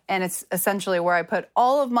 And it's essentially where I put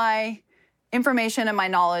all of my information and my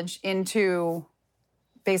knowledge into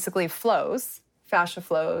basically flows, fascia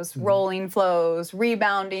flows, rolling flows,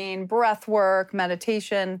 rebounding, breath work,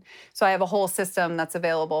 meditation. So I have a whole system that's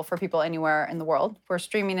available for people anywhere in the world. We're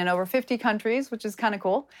streaming in over 50 countries, which is kind of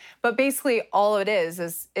cool. But basically all it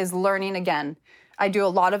is learning again. I do a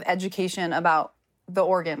lot of education about the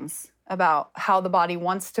organs, about how the body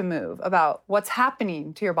wants to move, about what's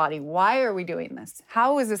happening to your body. Why are we doing this?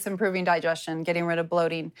 How is this improving digestion, getting rid of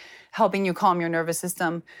bloating, helping you calm your nervous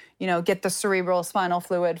system, get the cerebral spinal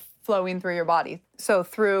fluid flowing through your body. So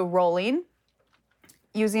through rolling,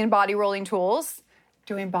 using body rolling tools,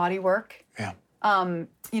 doing body work. Yeah. I'm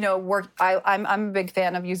a big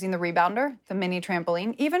fan of using the rebounder, the mini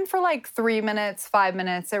trampoline, even for 3 minutes, 5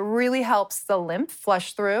 minutes. It really helps the lymph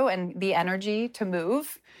flush through and the energy to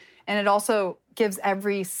move. And it also gives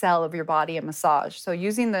every cell of your body a massage. So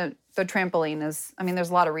using the trampoline is,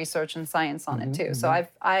 there's a lot of research and science on it too. So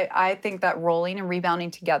I think that rolling and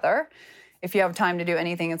rebounding together, if you have time to do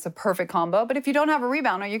anything, it's a perfect combo. But if you don't have a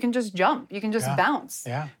rebounder, you can just jump. You can just bounce.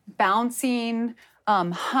 Yeah. Bouncing,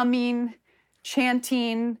 humming,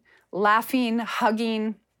 chanting, laughing,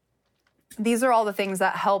 hugging. These are all the things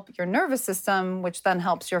that help your nervous system, which then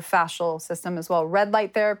helps your fascial system as well. Red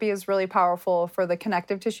light therapy is really powerful for the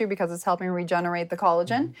connective tissue because it's helping regenerate the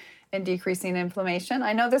collagen and decreasing inflammation.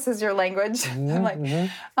 I know this is your language.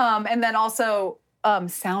 And then also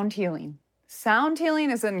sound healing. Sound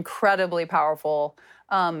healing is incredibly powerful.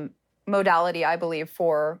 modality, I believe,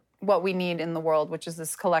 for what we need in the world, which is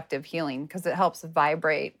this collective healing, because it helps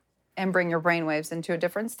vibrate and bring your brainwaves into a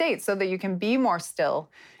different state so that you can be more still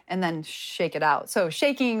and then shake it out. So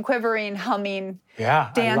shaking, quivering, humming,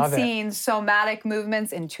 dancing, somatic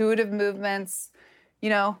movements, intuitive movements, you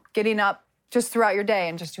know, getting up just throughout your day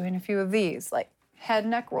and just doing a few of these, like head,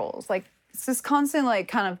 neck rolls. Like it's this constant, like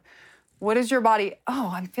kind of, what is your body?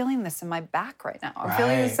 Oh, I'm feeling this in my back right now. I'm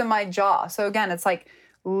feeling this in my jaw. So again, it's like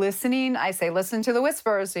listening. I say listen to the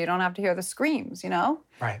whispers so you don't have to hear the screams, you know?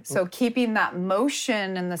 Right. So keeping that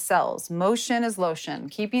motion in the cells. Motion is lotion.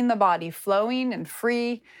 Keeping the body flowing and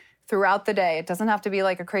free throughout the day. It doesn't have to be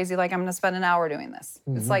like a crazy, like I'm going to spend an hour doing this.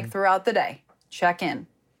 It's like throughout the day. Check in.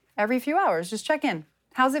 Every few hours, just check in.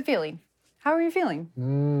 How's it feeling? How are you feeling?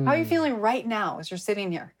 How are you feeling right now as you're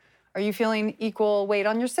sitting here? Are you feeling equal weight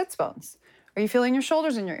on your sits bones? Are you feeling your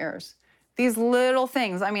shoulders in your ears? These little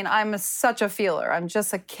things. I mean, I'm such a feeler. I'm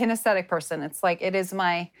just a kinesthetic person. It's like it is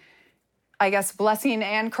my, I guess, blessing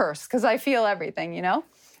and curse because I feel everything, you know?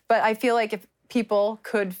 But I feel like if people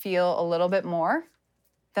could feel a little bit more,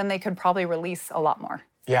 then they could probably release a lot more.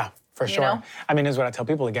 Yeah, for sure. know? I mean, this is what I tell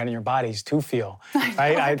people, again, in your bodies to feel. Right?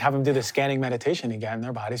 I have them do the scanning meditation again,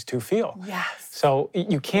 their bodies to feel. Yes. So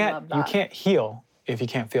you can't heal if you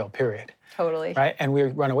can't feel, period. Totally. Right? And we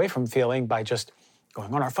run away from feeling by just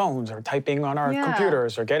going on our phones or typing on our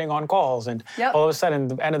computers or getting on calls. And all of a sudden,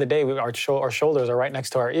 at the end of the day, our shoulders are right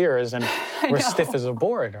next to our ears and we're stiff as a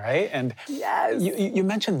board, right? And you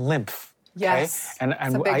mentioned lymph. Yes. Okay?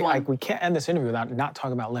 And we can't end this interview without not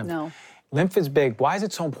talking about lymph. No. Lymph is big. Why is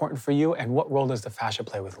it so important for you? And what role does the fascia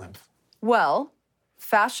play with lymph? Well,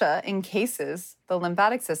 fascia encases the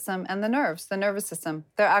lymphatic system and the nerves, the nervous system.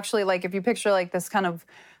 They're actually like, if you picture like this kind of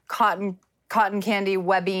cotton candy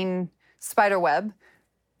webbing spider web,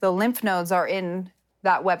 the lymph nodes are in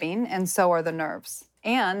that webbing and so are the nerves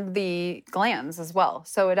and the glands as well.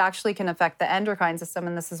 So it actually can affect the endocrine system.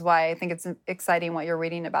 And this is why I think it's exciting what you're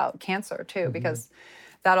reading about cancer too, because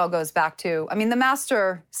that all goes back to, I mean, the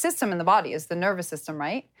master system in the body is the nervous system,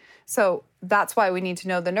 right? So that's why we need to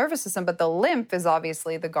know the nervous system. But the lymph is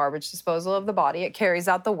obviously the garbage disposal of the body. It carries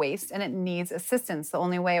out the waste and it needs assistance. The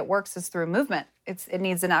only way it works is through movement. It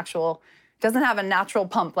needs an actual, doesn't have a natural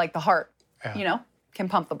pump like the heart, you know, can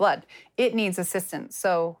pump the blood. It needs assistance.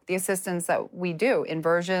 So the assistance that we do,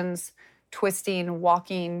 inversions, twisting,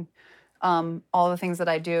 walking, all the things that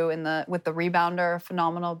I do with the rebounder,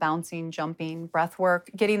 phenomenal, bouncing, jumping, breath work,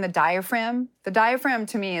 getting the diaphragm. The diaphragm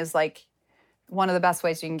to me is like one of the best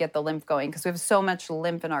ways you can get the lymph going because we have so much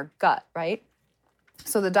lymph in our gut, right?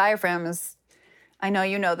 So the diaphragm is, I know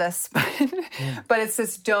you know this, but it's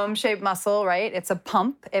this dome-shaped muscle, right? It's a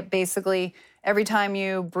pump. It basically, every time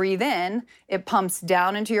you breathe in, it pumps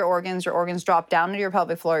down into your organs drop down into your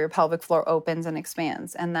pelvic floor opens and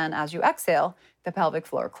expands. And then as you exhale, the pelvic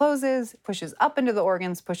floor closes, pushes up into the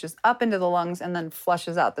organs, pushes up into the lungs, and then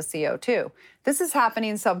flushes out the CO2. This is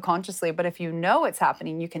happening subconsciously, but if you know it's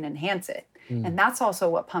happening, you can enhance it. And that's also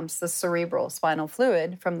what pumps the cerebral spinal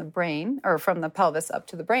fluid from the brain, or from the pelvis up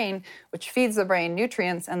to the brain, which feeds the brain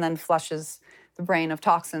nutrients and then flushes the brain of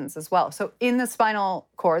toxins as well. So in the spinal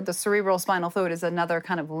cord, the cerebral spinal fluid is another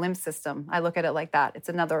kind of lymph system. I look at it like that. It's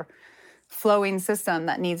another flowing system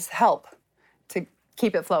that needs help to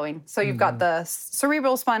keep it flowing. So you've got the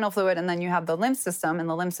cerebral spinal fluid, and then you have the lymph system. And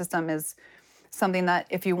the lymph system is something that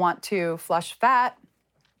if you want to flush fat,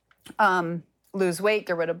 lose weight,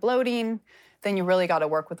 get rid of bloating, then you really got to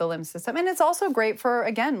work with the lymph system. And it's also great for,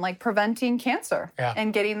 again, like preventing cancer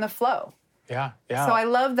and getting the flow. Yeah. So I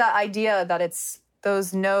love that idea that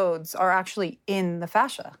those nodes are actually in the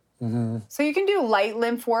fascia. So you can do light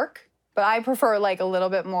lymph work, but I prefer like a little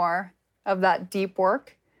bit more of that deep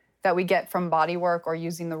work that we get from body work or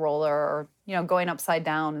using the roller, or, you know, going upside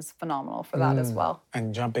down is phenomenal for that as well.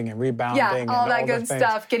 And jumping and rebounding. Yeah, and all that good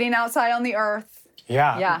stuff. Getting outside on the earth.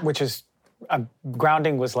 Yeah. Which is,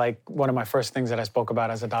 grounding was like one of my first things that I spoke about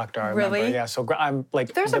as a doctor. I remember. Yeah, so I'm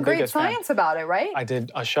like There's a great science about it, right? I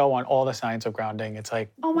did a show on all the science of grounding. It's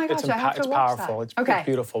like, oh my gosh, I have to it's watch powerful. That. It's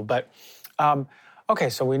beautiful. But okay,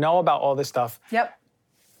 so we know about all this stuff. Yep.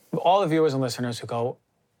 All the viewers and listeners who go,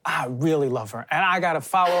 I really love her, and I gotta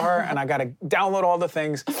follow her, and I gotta download all the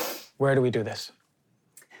things. Where do we do this?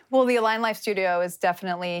 Well, the Align Life Studio is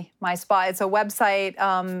definitely my spot. It's a website.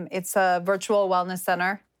 It's a virtual wellness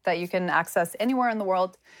center that you can access anywhere in the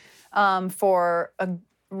world for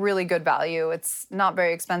really good value. It's not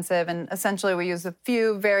very expensive. And essentially we use a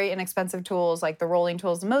few very inexpensive tools like the rolling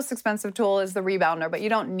tools. The most expensive tool is the rebounder, but you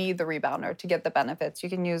don't need the rebounder to get the benefits. You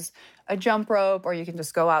can use a jump rope, or you can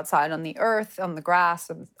just go outside on the earth, on the grass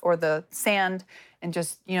or the sand and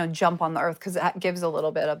just, jump on the earth because it gives a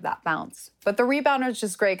little bit of that bounce. But the rebounder is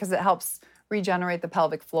just great because it helps regenerate the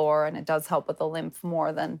pelvic floor, and it does help with the lymph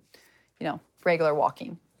more than, regular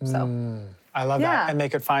walking. So. I love that. And they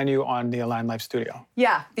could find you on the Align Life Studio.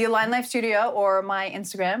 Yeah, the Align Life Studio, or my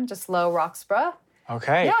Instagram, just Lo Roxburgh.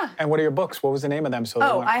 Okay. Yeah. And what are your books? What was the name of them?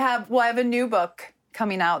 I have a new book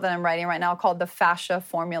coming out that I'm writing right now called The Fascia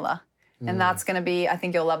Formula. And that's going to be, I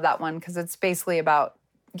think you'll love that one, because it's basically about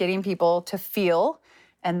getting people to feel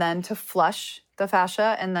and then to flush the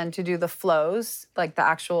fascia and then to do the flows, like the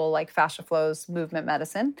actual fascia flows movement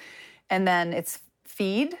medicine. And then it's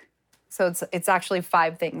feed. So it's actually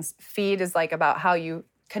 5 things. Feed is about how you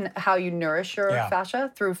nourish your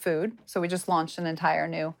fascia through food. So we just launched an entire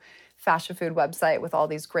new fascia food website with all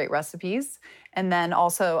these great recipes. And then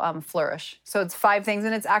also flourish. So it's 5 things,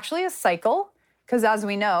 and it's actually a cycle because, as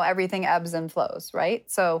we know, everything ebbs and flows, right?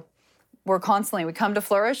 So we come to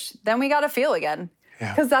flourish, then we got to feel again.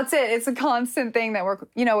 Because that's it. It's a constant thing that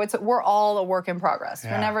we're all a work in progress.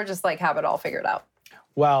 Yeah. We're never just have it all figured out.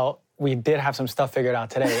 Well, we did have some stuff figured out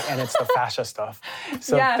today, and it's the fascia stuff.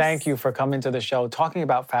 So Thank you for coming to the show, talking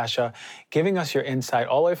about fascia, giving us your insight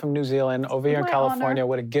all the way from New Zealand, over here in California. Honor.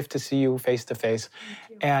 What a gift to see you face to face.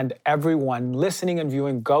 And everyone listening and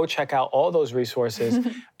viewing, go check out all those resources.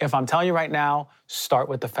 If I'm telling you right now, start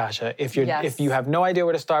with the fascia. If you have no idea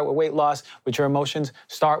where to start with weight loss, with your emotions,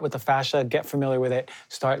 start with the fascia, get familiar with it,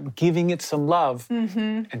 start giving it some love,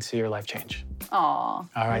 and see your life change. Aw, all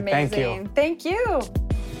right, amazing. Thank you. Thank you.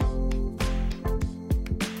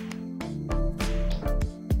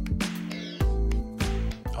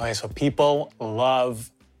 Okay, so people love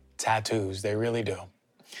tattoos. They really do.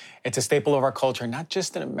 It's a staple of our culture, not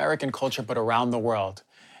just in American culture, but around the world.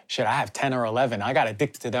 Shit, I have 10 or 11. I got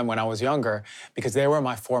addicted to them when I was younger because they were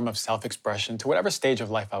my form of self-expression to whatever stage of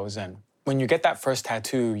life I was in. When you get that first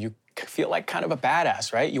tattoo, you feel like kind of a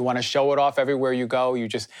badass, right? You want to show it off everywhere you go. You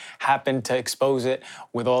just happen to expose it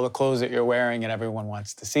with all the clothes that you're wearing and everyone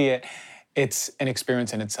wants to see it. It's an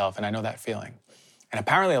experience in itself, and I know that feeling. And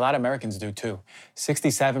apparently a lot of Americans do too.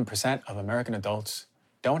 67% of American adults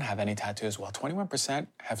don't have any tattoos, while 21%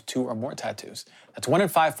 have 2 or more tattoos. That's 1 in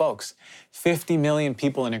 5 folks. 50 million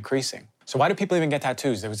people and increasing. So why do people even get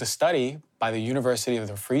tattoos? There was a study by the University of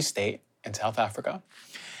the Free State in South Africa,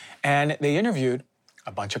 and they interviewed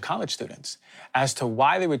a bunch of college students as to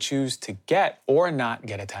why they would choose to get or not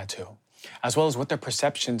get a tattoo, as well as what their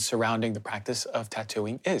perception surrounding the practice of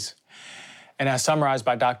tattooing is. And as summarized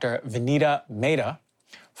by Dr. Vinita Mehta,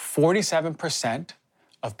 47%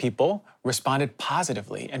 of people responded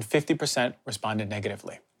positively and 50% responded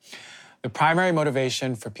negatively. The primary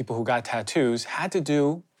motivation for people who got tattoos had to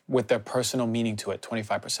do with their personal meaning to it,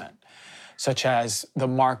 25%, such as the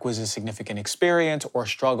mark was a significant experience or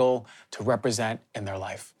struggle to represent in their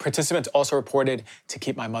life. Participants also reported to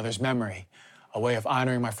keep my mother's memory, a way of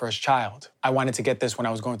honoring my first child. I wanted to get this when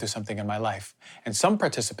I was going through something in my life. And some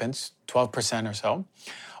participants, 12% or so,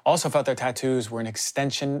 also felt their tattoos were an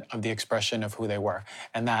extension of the expression of who they were.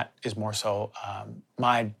 And that is more so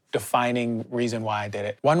my defining reason why I did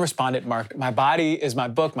it. One respondent marked, "My body is my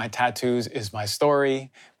book, my tattoos is my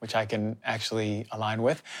story," which I can actually align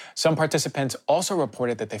with. Some participants also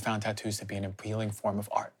reported that they found tattoos to be an appealing form of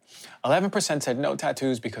art. 11% said no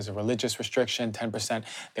tattoos because of religious restriction, 10%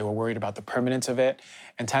 they were worried about the permanence of it,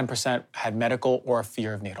 and 10% had medical or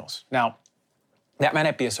fear of needles. Now, that might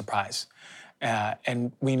not be a surprise.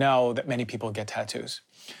 And we know that many people get tattoos.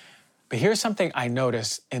 But here's something I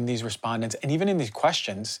noticed in these respondents and even in these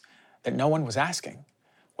questions that no one was asking.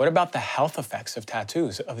 What about the health effects of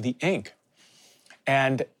tattoos, of the ink?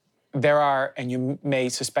 And there are, and you may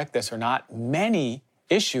suspect this or not, many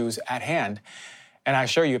issues at hand. And I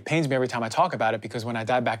assure you, it pains me every time I talk about it because when I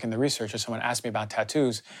dive back in the research or someone asks me about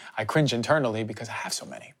tattoos, I cringe internally because I have so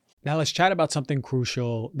many. Now let's chat about something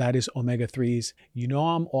crucial, that is omega-3s. You know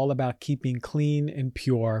I'm all about keeping clean and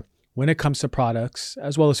pure when it comes to products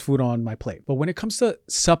as well as food on my plate. But when it comes to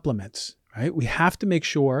supplements, right, we have to make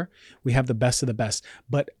sure we have the best of the best,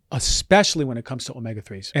 but especially when it comes to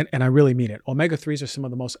omega-3s. And I really mean it. Omega-3s are some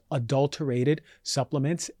of the most adulterated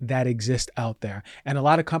supplements that exist out there. And a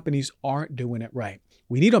lot of companies aren't doing it right.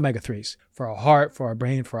 We need omega-3s for our heart, for our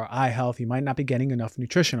brain, for our eye health. You might not be getting enough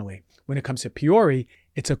nutritionally. When it comes to Puori,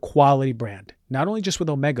 It's a quality brand, not only just with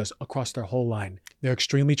omegas, across their whole line. They're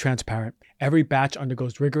extremely transparent. Every batch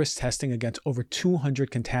undergoes rigorous testing against over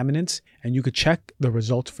 200 contaminants, and you could check the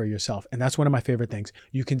results for yourself. And that's one of my favorite things.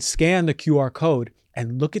 You can scan the QR code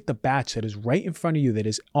and look at the batch that is right in front of you, that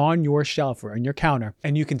is on your shelf or on your counter,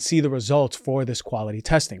 and you can see the results for this quality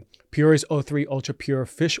testing. Puree's O3 Ultra Pure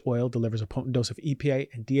Fish Oil delivers a potent dose of EPA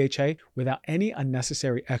and DHA without any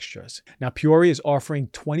unnecessary extras. Now, Puree is offering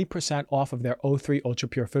 20% off of their O3 Ultra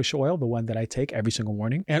Pure Fish Oil, the one that I take every single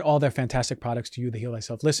morning, and all their fantastic products to you, the Heal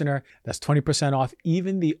Thyself listener. That's 20% off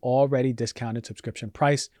even the already discounted subscription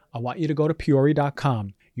price. I want you to go to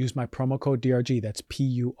Puori.com. Use my promo code DRG, that's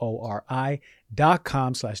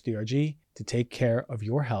PUORI.com/DRG, to take care of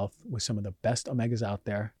your health with some of the best omegas out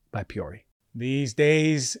there by Puori. These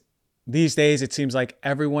days, it seems like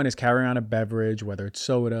everyone is carrying on a beverage, whether it's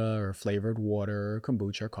soda or flavored water, or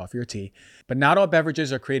kombucha, or coffee or tea. But not all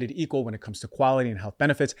beverages are created equal when it comes to quality and health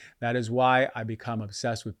benefits. That is why I become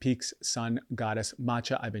obsessed with Peak's Sun Goddess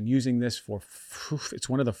Matcha. I've been using this it's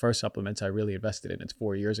one of the first supplements I really invested in. It's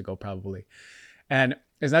 4 years ago, probably. And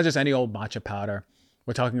it's not just any old matcha powder.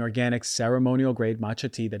 We're talking organic, ceremonial grade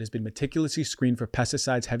matcha tea that has been meticulously screened for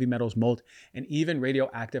pesticides, heavy metals, mold, and even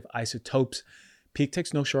radioactive isotopes. Peak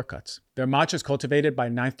takes no shortcuts. Their matcha is cultivated by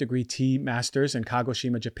 9th degree tea masters in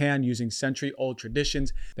Kagoshima, Japan, using century-old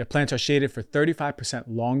traditions. Their plants are shaded for 35%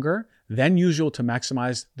 longer than usual to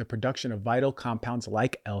maximize the production of vital compounds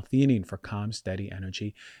like L-theanine for calm, steady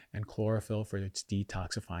energy, and chlorophyll for its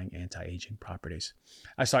detoxifying anti-aging properties.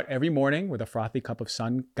 I start every morning with a frothy cup of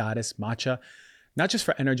Sun Goddess matcha, not just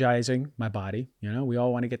for energizing my body, we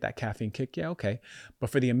all want to get that caffeine kick, okay, but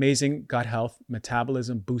for the amazing gut health,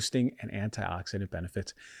 metabolism boosting, and antioxidant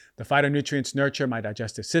benefits. The phytonutrients nurture my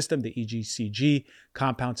digestive system, the EGCG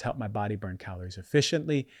compounds help my body burn calories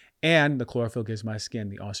efficiently, and the chlorophyll gives my skin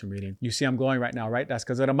the awesome reading. You see I'm glowing right now, right? That's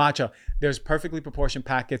because of the matcha. There's perfectly proportioned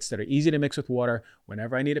packets that are easy to mix with water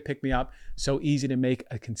whenever I need to pick me up. So easy to make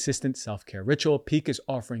a consistent self-care ritual. Peak is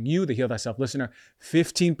offering you, the Heal Thyself listener,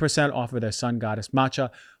 15% off of their Sun Goddess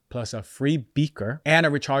matcha, plus a free beaker and a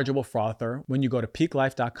rechargeable frother when you go to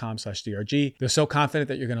peaklife.com/DRG. They're so confident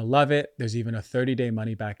that you're going to love it. There's even a 30-day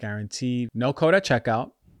money-back guarantee. No code at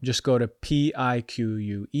checkout. Just go to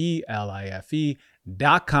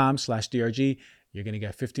PIQUELIFE.com/DRG. You're going to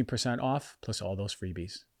get 15% off plus all those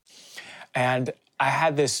freebies. And I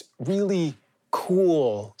had this really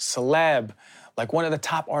cool celeb, like one of the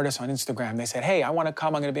top artists on Instagram. They said, hey, I want to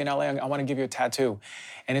come. I'm going to be in LA. I want to give you a tattoo.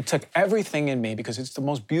 And it took everything in me, because it's the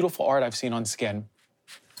most beautiful art I've seen on skin,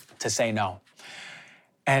 to say no.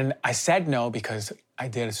 And I said no because I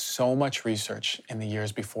did so much research in the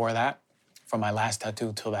years before that, from my last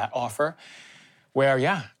tattoo till that offer,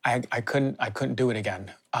 where, I couldn't do it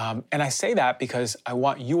again. And I say that because I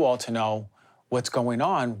want you all to know what's going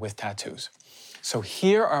on with tattoos. So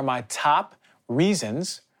here are my top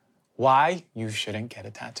reasons why you shouldn't get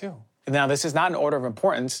a tattoo. Now, this is not in order of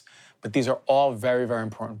importance, but these are all very, very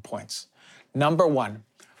important points. Number one,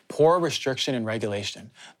 poor restriction and regulation.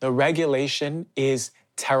 The regulation is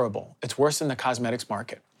terrible. It's worse than the cosmetics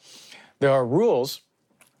market. There are rules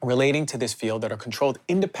relating to this field that are controlled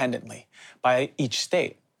independently by each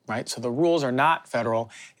state, right? So the rules are not federal,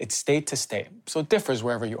 it's state to state. So it differs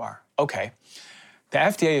wherever you are. Okay. The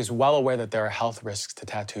FDA is well aware that there are health risks to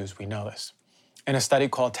tattoos. We know this. In a study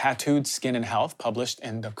called Tattooed Skin and Health, published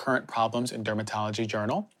in the Current Problems in Dermatology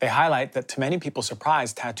journal, they highlight that to many people's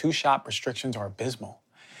surprise, tattoo shop restrictions are abysmal.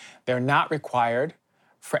 They're not required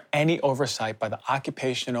for any oversight by the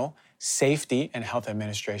Occupational Safety and Health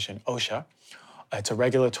Administration, OSHA. It's a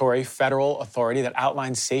regulatory federal authority that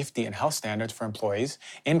outlines safety and health standards for employees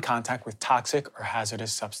in contact with toxic or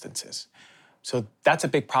hazardous substances. So that's a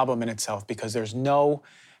big problem in itself, because there's no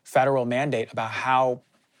federal mandate about how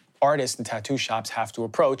artists and tattoo shops have to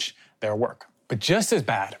approach their work. But just as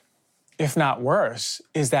bad, if not worse,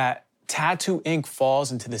 is that tattoo ink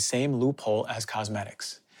falls into the same loophole as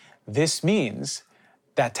cosmetics. This means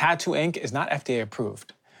that tattoo ink is not FDA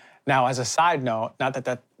approved. Now, as a side note, not that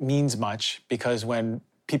that means much, because when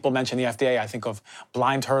people mention the FDA, I think of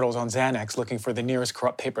blind turtles on Xanax looking for the nearest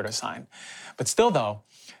corrupt paper to sign. But still, though,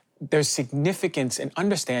 there's significance in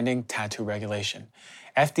understanding tattoo regulation.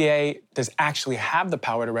 FDA does actually have the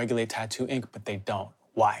power to regulate tattoo ink, but they don't.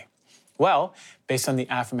 Why? Well, based on the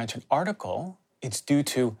aforementioned article, it's due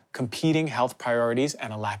to competing health priorities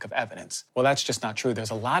and a lack of evidence. Well, that's just not true. There's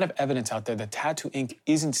a lot of evidence out there that tattoo ink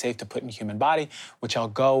isn't safe to put in the human body, which I'll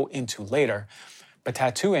go into later. But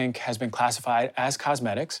tattoo ink has been classified as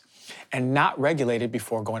cosmetics and not regulated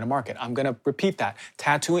before going to market. I'm going to repeat that.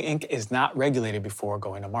 Tattoo ink is not regulated before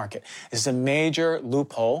going to market. This is a major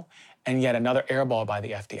loophole, and yet another airball by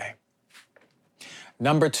the FDA.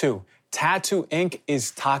 Number 2, tattoo ink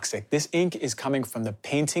is toxic. This ink is coming from the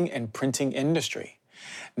painting and printing industry.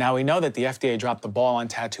 Now, we know that the FDA dropped the ball on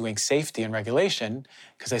tattoo ink safety and regulation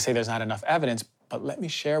because they say there's not enough evidence, but let me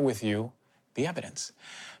share with you the evidence.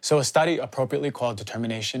 So a study appropriately called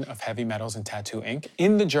Determination of Heavy Metals in Tattoo Ink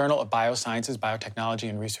in the Journal of Biosciences, Biotechnology,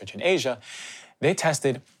 and Research in Asia, they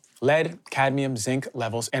tested lead, cadmium, zinc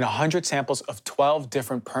levels in 100 samples of 12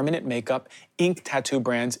 different permanent makeup ink tattoo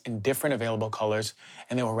brands in different available colors,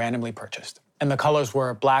 and they were randomly purchased. And the colors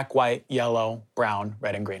were black, white, yellow, brown,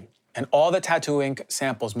 red, and green. And all the tattoo ink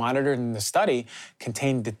samples monitored in the study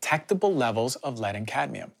contained detectable levels of lead and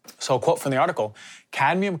cadmium. So a quote from the article,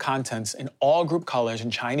 cadmium contents in all group colors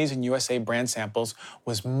in Chinese and USA brand samples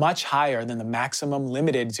was much higher than the maximum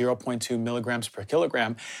limited 0.2 milligrams per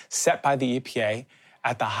kilogram set by the EPA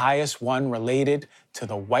at the highest one related to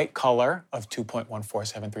the white color of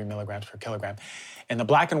 2.1473 milligrams per kilogram. In the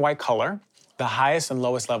black and white color, the highest and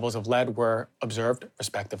lowest levels of lead were observed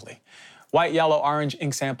respectively. White, yellow, orange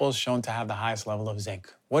ink samples shown to have the highest level of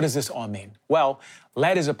zinc. What does this all mean? Well,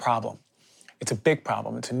 lead is a problem. It's a big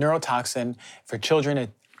problem. It's a neurotoxin. For children,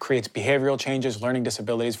 it creates behavioral changes, learning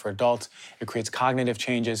disabilities. For adults, it creates cognitive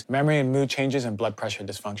changes, memory and mood changes, and blood pressure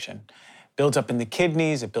dysfunction. Builds up in the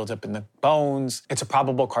kidneys, it builds up in the bones. It's a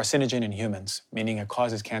probable carcinogen in humans, meaning it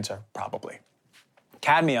causes cancer, probably.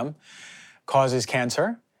 Cadmium causes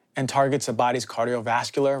cancer and targets the body's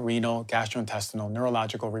cardiovascular, renal, gastrointestinal,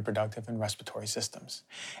 neurological, reproductive, and respiratory systems.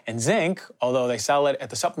 And zinc, although they sell it at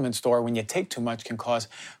the supplement store, when you take too much, can cause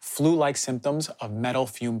flu-like symptoms of metal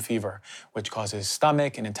fume fever, which causes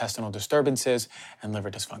stomach and intestinal disturbances and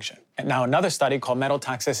liver dysfunction. And now another study called Metal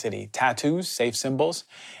Toxicity, Tattoos, Safe Symbols,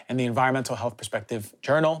 in the Environmental Health Perspective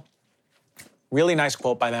Journal. Really nice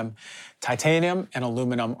quote by them. Titanium and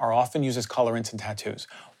aluminum are often used as colorants in tattoos.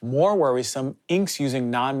 More worrisome, inks using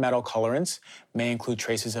non-metal colorants may include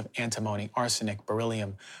traces of antimony, arsenic,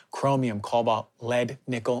 beryllium, chromium, cobalt, lead,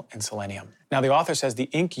 nickel, and selenium. Now, the author says the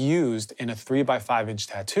ink used in a 3x5-inch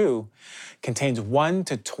tattoo contains 1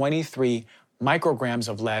 to 23 micrograms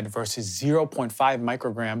of lead versus 0.5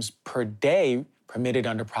 micrograms per day permitted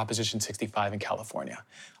under Proposition 65 in California.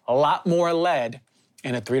 A lot more lead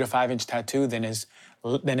in a 3 to 5-inch tattoo than is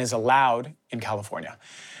allowed in California.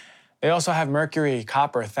 They also have mercury,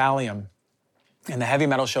 copper, thallium. In the Heavy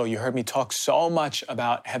Metal Show, you heard me talk so much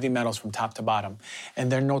about heavy metals from top to bottom,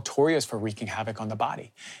 and they're notorious for wreaking havoc on the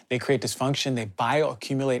body. They create dysfunction, they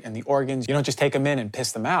bioaccumulate in the organs. You don't just take them in and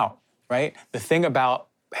piss them out, right? The thing about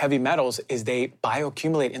heavy metals is they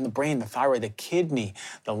bioaccumulate in the brain, the thyroid, the kidney,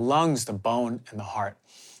 the lungs, the bone, and the heart.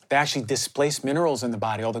 They actually displace minerals in the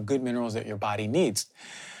body, all the good minerals that your body needs.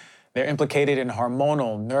 They're implicated in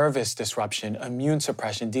hormonal, nervous disruption, immune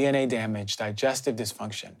suppression, DNA damage, digestive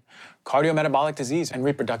dysfunction, cardiometabolic disease, and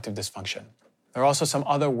reproductive dysfunction. There are also some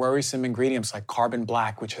other worrisome ingredients like carbon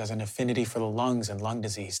black, which has an affinity for the lungs and lung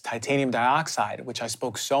disease, titanium dioxide, which I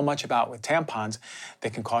spoke so much about with tampons,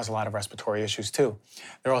 that can cause a lot of respiratory issues too.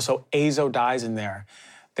 There are also azo dyes in there.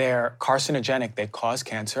 They're carcinogenic. They cause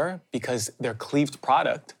cancer because their cleaved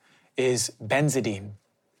product is benzidine.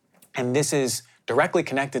 And this is directly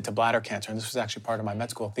connected to bladder cancer, and this was actually part of my med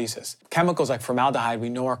school thesis. Chemicals like formaldehyde we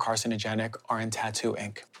know are carcinogenic are in tattoo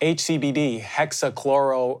ink. HCBD,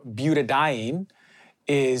 hexachlorobutadiene,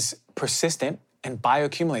 is persistent and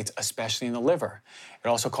bioaccumulates, especially in the liver. It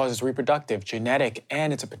also causes reproductive, genetic,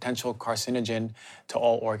 and it's a potential carcinogen to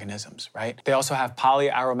all organisms, right? They also have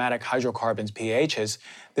polyaromatic hydrocarbons, PAHs.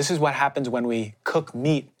 This is what happens when we cook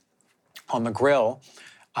meat on the grill,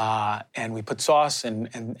 and we put sauce and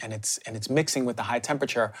it's mixing with the high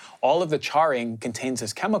temperature. All of the charring contains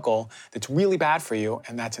this chemical that's really bad for you,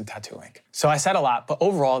 and that's in tattoo ink. So I said a lot, but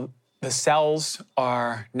overall, the cells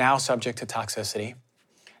are now subject to toxicity.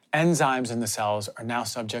 Enzymes in the cells are now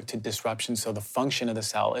subject to disruption, so the function of the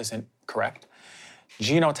cell isn't correct.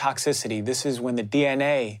 Genotoxicity, this is when the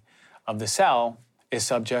DNA of the cell is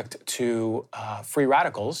subject to free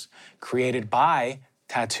radicals created by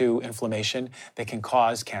tattoo inflammation that can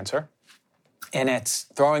cause cancer. And it's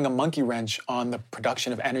throwing a monkey wrench on the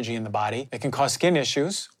production of energy in the body. It can cause skin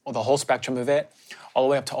issues, or the whole spectrum of it, all the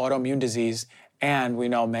way up to autoimmune disease. And we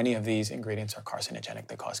know many of these ingredients are carcinogenic,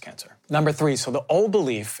 they cause cancer. Number 3, so the old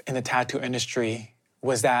belief in the tattoo industry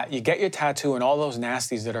was that you get your tattoo and all those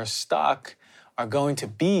nasties that are stuck are going to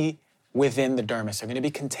be within the dermis. They're going to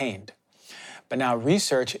be contained. But now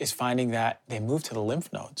research is finding that they move to the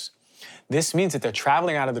lymph nodes. This means that they're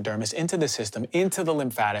traveling out of the dermis into the system, into the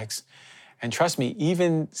lymphatics. And trust me,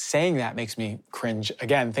 even saying that makes me cringe,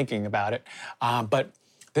 again, thinking about it. But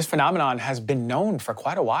this phenomenon has been known for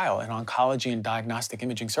quite a while in oncology and diagnostic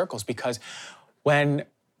imaging circles, because when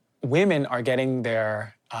women are getting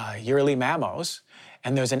their yearly mammos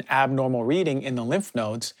and there's an abnormal reading in the lymph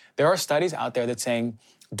nodes, there are studies out there that saying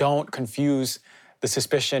don't confuse the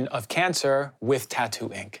suspicion of cancer with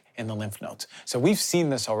tattoo ink in the lymph nodes. So we've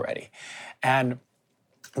seen this already. And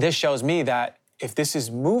this shows me that if this is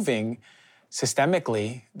moving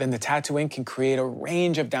systemically, then the tattoo ink can create a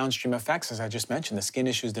range of downstream effects, as I just mentioned, the skin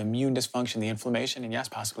issues, the immune dysfunction, the inflammation, and yes,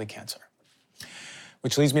 possibly cancer.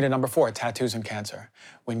 Which leads me to number 4, tattoos and cancer.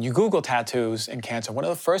 When you Google tattoos and cancer, one of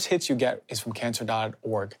the first hits you get is from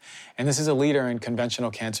cancer.org. And this is a leader in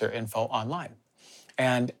conventional cancer info online.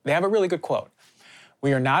 And they have a really good quote.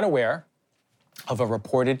 "We are not aware of a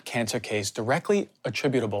reported cancer case directly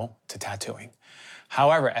attributable to tattooing.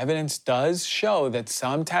 However, evidence does show that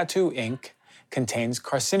some tattoo ink contains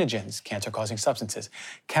carcinogens, cancer-causing substances,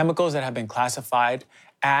 chemicals that have been classified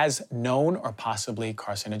as known or possibly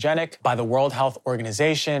carcinogenic by the World Health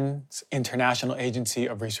Organization's International Agency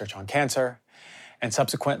of Research on Cancer, and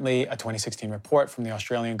subsequently a 2016 report from the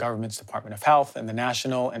Australian government's Department of Health and the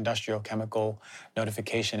National Industrial Chemical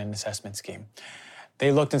Notification and Assessment Scheme.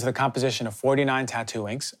 They looked into the composition of 49 tattoo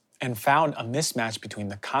inks and found a mismatch between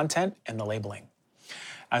the content and the labeling,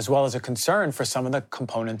 as well as a concern for some of the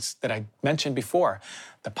components that I mentioned before,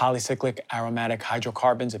 the polycyclic aromatic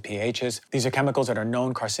hydrocarbons, the PAHs. These are chemicals that are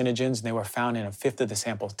known carcinogens, and they were found in a fifth of the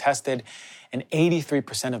samples tested, and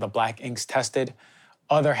 83% of the black inks tested.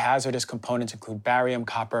 Other hazardous components include barium,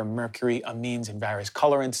 copper, mercury, amines, and various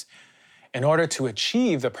colorants. In order to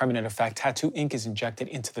achieve the permanent effect, tattoo ink is injected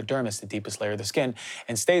into the dermis, the deepest layer of the skin,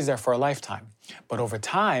 and stays there for a lifetime. But over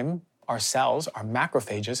time, our cells, our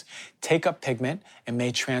macrophages, take up pigment and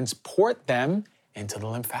may transport them into the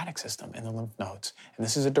lymphatic system, in the lymph nodes. And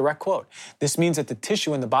this is a direct quote. This means that the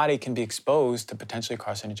tissue in the body can be exposed to potentially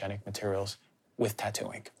carcinogenic materials with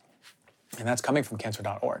tattoo ink. And that's coming from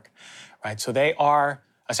cancer.org, right? So they are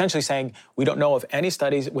essentially saying, we don't know of any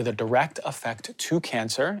studies with a direct effect to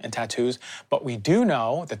cancer and tattoos, but we do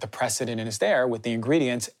know that the precedent is there with the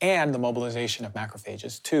ingredients and the mobilization of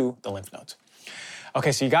macrophages to the lymph nodes.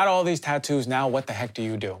 Okay, so you got all these tattoos. Now what the heck do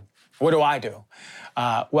you do? What do I do?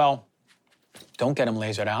 Well, don't get them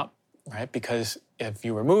lasered out, right? Because if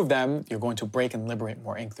you remove them, you're going to break and liberate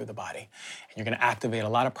more ink through the body. And you're going to activate a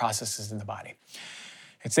lot of processes in the body.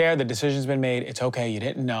 It's there, the decision's been made, it's okay, you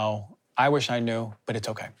didn't know. I wish I knew, but it's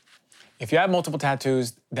okay. If you have multiple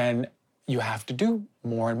tattoos, then you have to do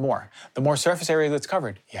more and more. The more surface area that's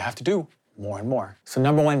covered, you have to do more and more. So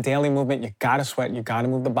number 1, daily movement, you gotta sweat, you gotta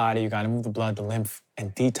move the body, you gotta move the blood, the lymph,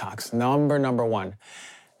 and detox. Number 1.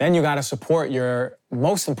 Then you gotta support your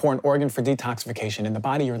most important organ for detoxification in the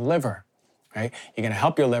body, your liver, right? You're gonna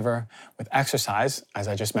help your liver with exercise, as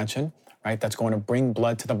I just mentioned, right? That's going to bring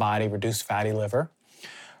blood to the body, reduce fatty liver.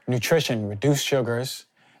 Nutrition, reduce sugars,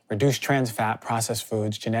 reduce trans fat, processed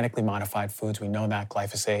foods, genetically modified foods. We know that,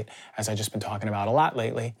 glyphosate, as I've just been talking about a lot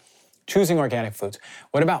lately. Choosing organic foods.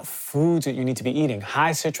 What about foods that you need to be eating?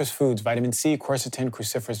 High citrus foods, vitamin C, quercetin,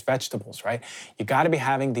 cruciferous vegetables, right? You gotta be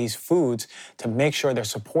having these foods to make sure they're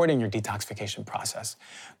supporting your detoxification process.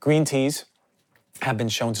 Green teas have been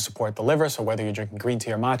shown to support the liver, so whether you're drinking green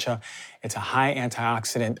tea or matcha, it's a high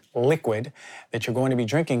antioxidant liquid that you're going to be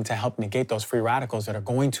drinking to help negate those free radicals that are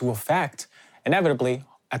going to affect, inevitably,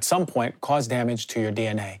 at some point, cause damage to your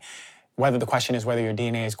DNA. Whether the question is whether your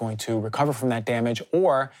DNA is going to recover from that damage,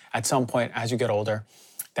 or at some point, as you get older,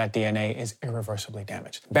 that DNA is irreversibly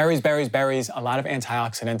damaged. Berries, a lot of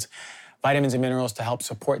antioxidants, vitamins and minerals to help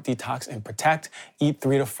support, detox, and protect. Eat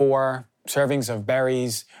 3 to 4 servings of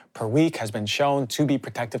berries per week has been shown to be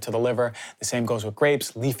protective to the liver. The same goes with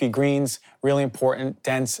grapes, leafy greens, really important,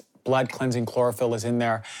 dense blood cleansing chlorophyll is in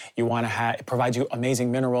there. You want to have, it provides you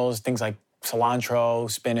amazing minerals, things like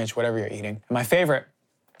cilantro, spinach, whatever you're eating. And my favorite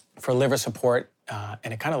for liver support,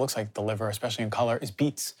 and it kind of looks like the liver, especially in color, is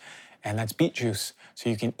beets. And that's beet juice. So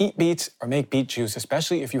you can eat beets or make beet juice,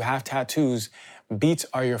 especially if you have tattoos. Beets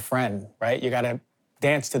are your friend, right? You gotta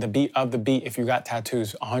dance to the beat of the beet if you got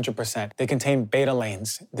tattoos, 100%. They contain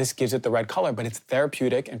betalains. This gives it the red color, but it's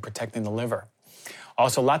therapeutic in protecting the liver.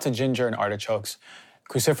 Also, lots of ginger and artichokes.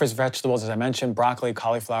 Cruciferous vegetables, as I mentioned, broccoli,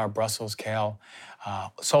 cauliflower, Brussels, kale,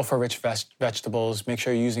 sulfur-rich vegetables. Make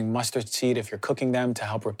sure you're using mustard seed if you're cooking them to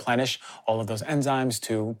help replenish all of those enzymes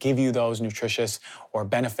to give you those nutritious or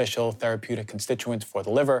beneficial therapeutic constituents for the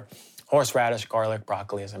liver. Horseradish, garlic,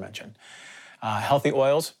 broccoli, as I mentioned. Healthy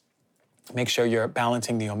oils. Make sure you're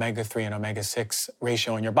balancing the omega-3 and omega-6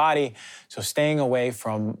 ratio in your body. So staying away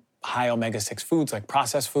from high omega-6 foods like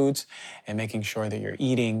processed foods and making sure that you're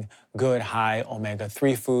eating good high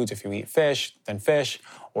omega-3 foods. If you eat fish, then fish,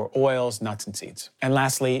 or oils, nuts, and seeds. And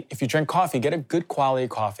lastly, if you drink coffee, get a good quality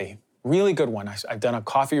coffee. Really good one. I've done a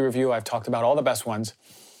coffee review. I've talked about all the best ones.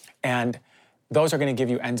 And those are going to give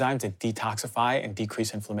you enzymes to detoxify and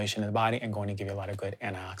decrease inflammation in the body and going to give you a lot of good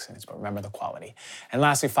antioxidants. But remember the quality. And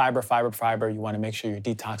lastly, fiber. You want to make sure you're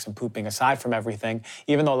detoxing, pooping. Aside from everything,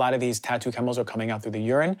 even though a lot of these tattoo chemicals are coming out through the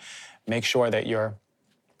urine, make sure that you're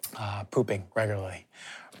pooping regularly.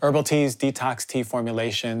 Herbal teas, detox tea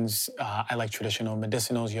formulations. I like traditional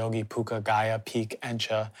medicinals, yogi, puka, Gaia, peak,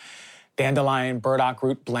 encha. Dandelion, burdock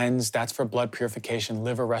root blends, that's for blood purification,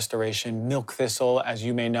 liver restoration. Milk thistle, as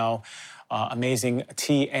you may know, amazing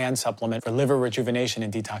tea and supplement for liver rejuvenation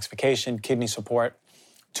and detoxification, kidney support.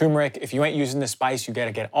 Turmeric, if you ain't using this spice, you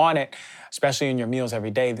gotta get on it, especially in your meals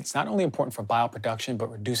every day. It's not only important for bile production,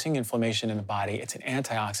 but reducing inflammation in the body. It's an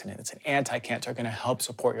antioxidant, it's an anti-cancer, gonna help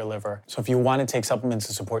support your liver. So if you wanna take supplements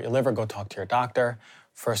to support your liver, go talk to your doctor,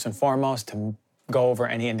 first and foremost, to go over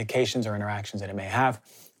any indications or interactions that it may have.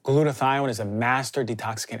 Glutathione is a master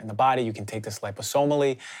detoxicant in the body. You can take this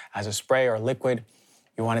liposomally as a spray or a liquid.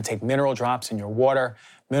 You want to take mineral drops in your water.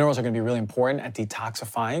 Minerals are going to be really important at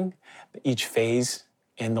detoxifying each phase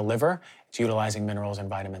in the liver. It's utilizing minerals and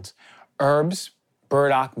vitamins. Herbs,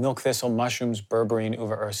 burdock, milk thistle, mushrooms, berberine,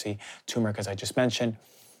 uva ursi, turmeric, as I just mentioned.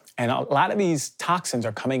 And a lot of these toxins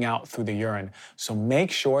are coming out through the urine. So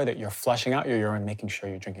make sure that you're flushing out your urine, making sure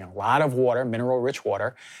you're drinking a lot of water, mineral-rich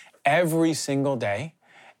water, every single day,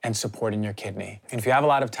 and supporting your kidney. And if you have a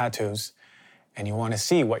lot of tattoos and you want to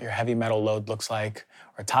see what your heavy metal load looks like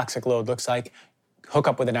or toxic load looks like, hook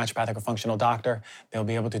up with a naturopathic or functional doctor. They'll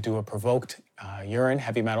be able to do a provoked urine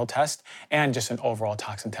heavy metal test and just an overall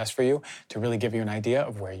toxin test for you to really give you an idea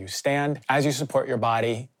of where you stand as you support your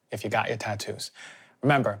body if you got your tattoos.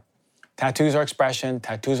 Remember, tattoos are expression,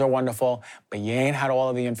 tattoos are wonderful, but you ain't had all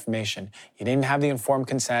of the information. You didn't have the informed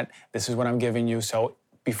consent. This is what I'm giving you. So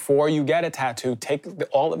before you get a tattoo, take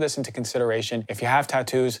all of this into consideration. If you have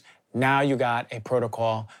tattoos, now you got a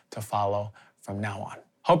protocol to follow from now on.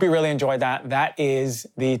 Hope you really enjoyed that. That is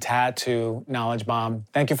the Tattoo Knowledge Bomb.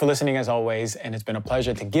 Thank you for listening as always, and it's been a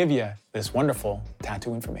pleasure to give you this wonderful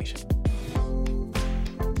tattoo information.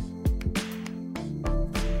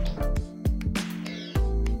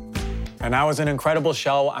 And that was an incredible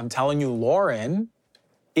show. I'm telling you, Lauren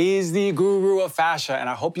is the guru of fascia, and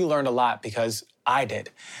I hope you learned a lot because I did.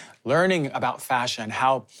 Learning about fascia and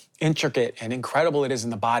how intricate and incredible it is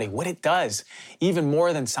in the body, what it does, even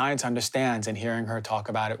more than science understands, and hearing her talk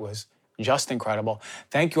about it was just incredible.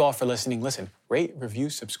 Thank you all for listening. Listen, rate,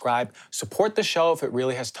 review, subscribe, support the show if it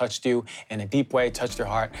really has touched you in a deep way, touched your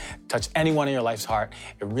heart, touched anyone in your life's heart.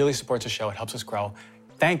 It really supports the show. It helps us grow.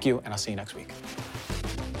 Thank you, and I'll see you next week.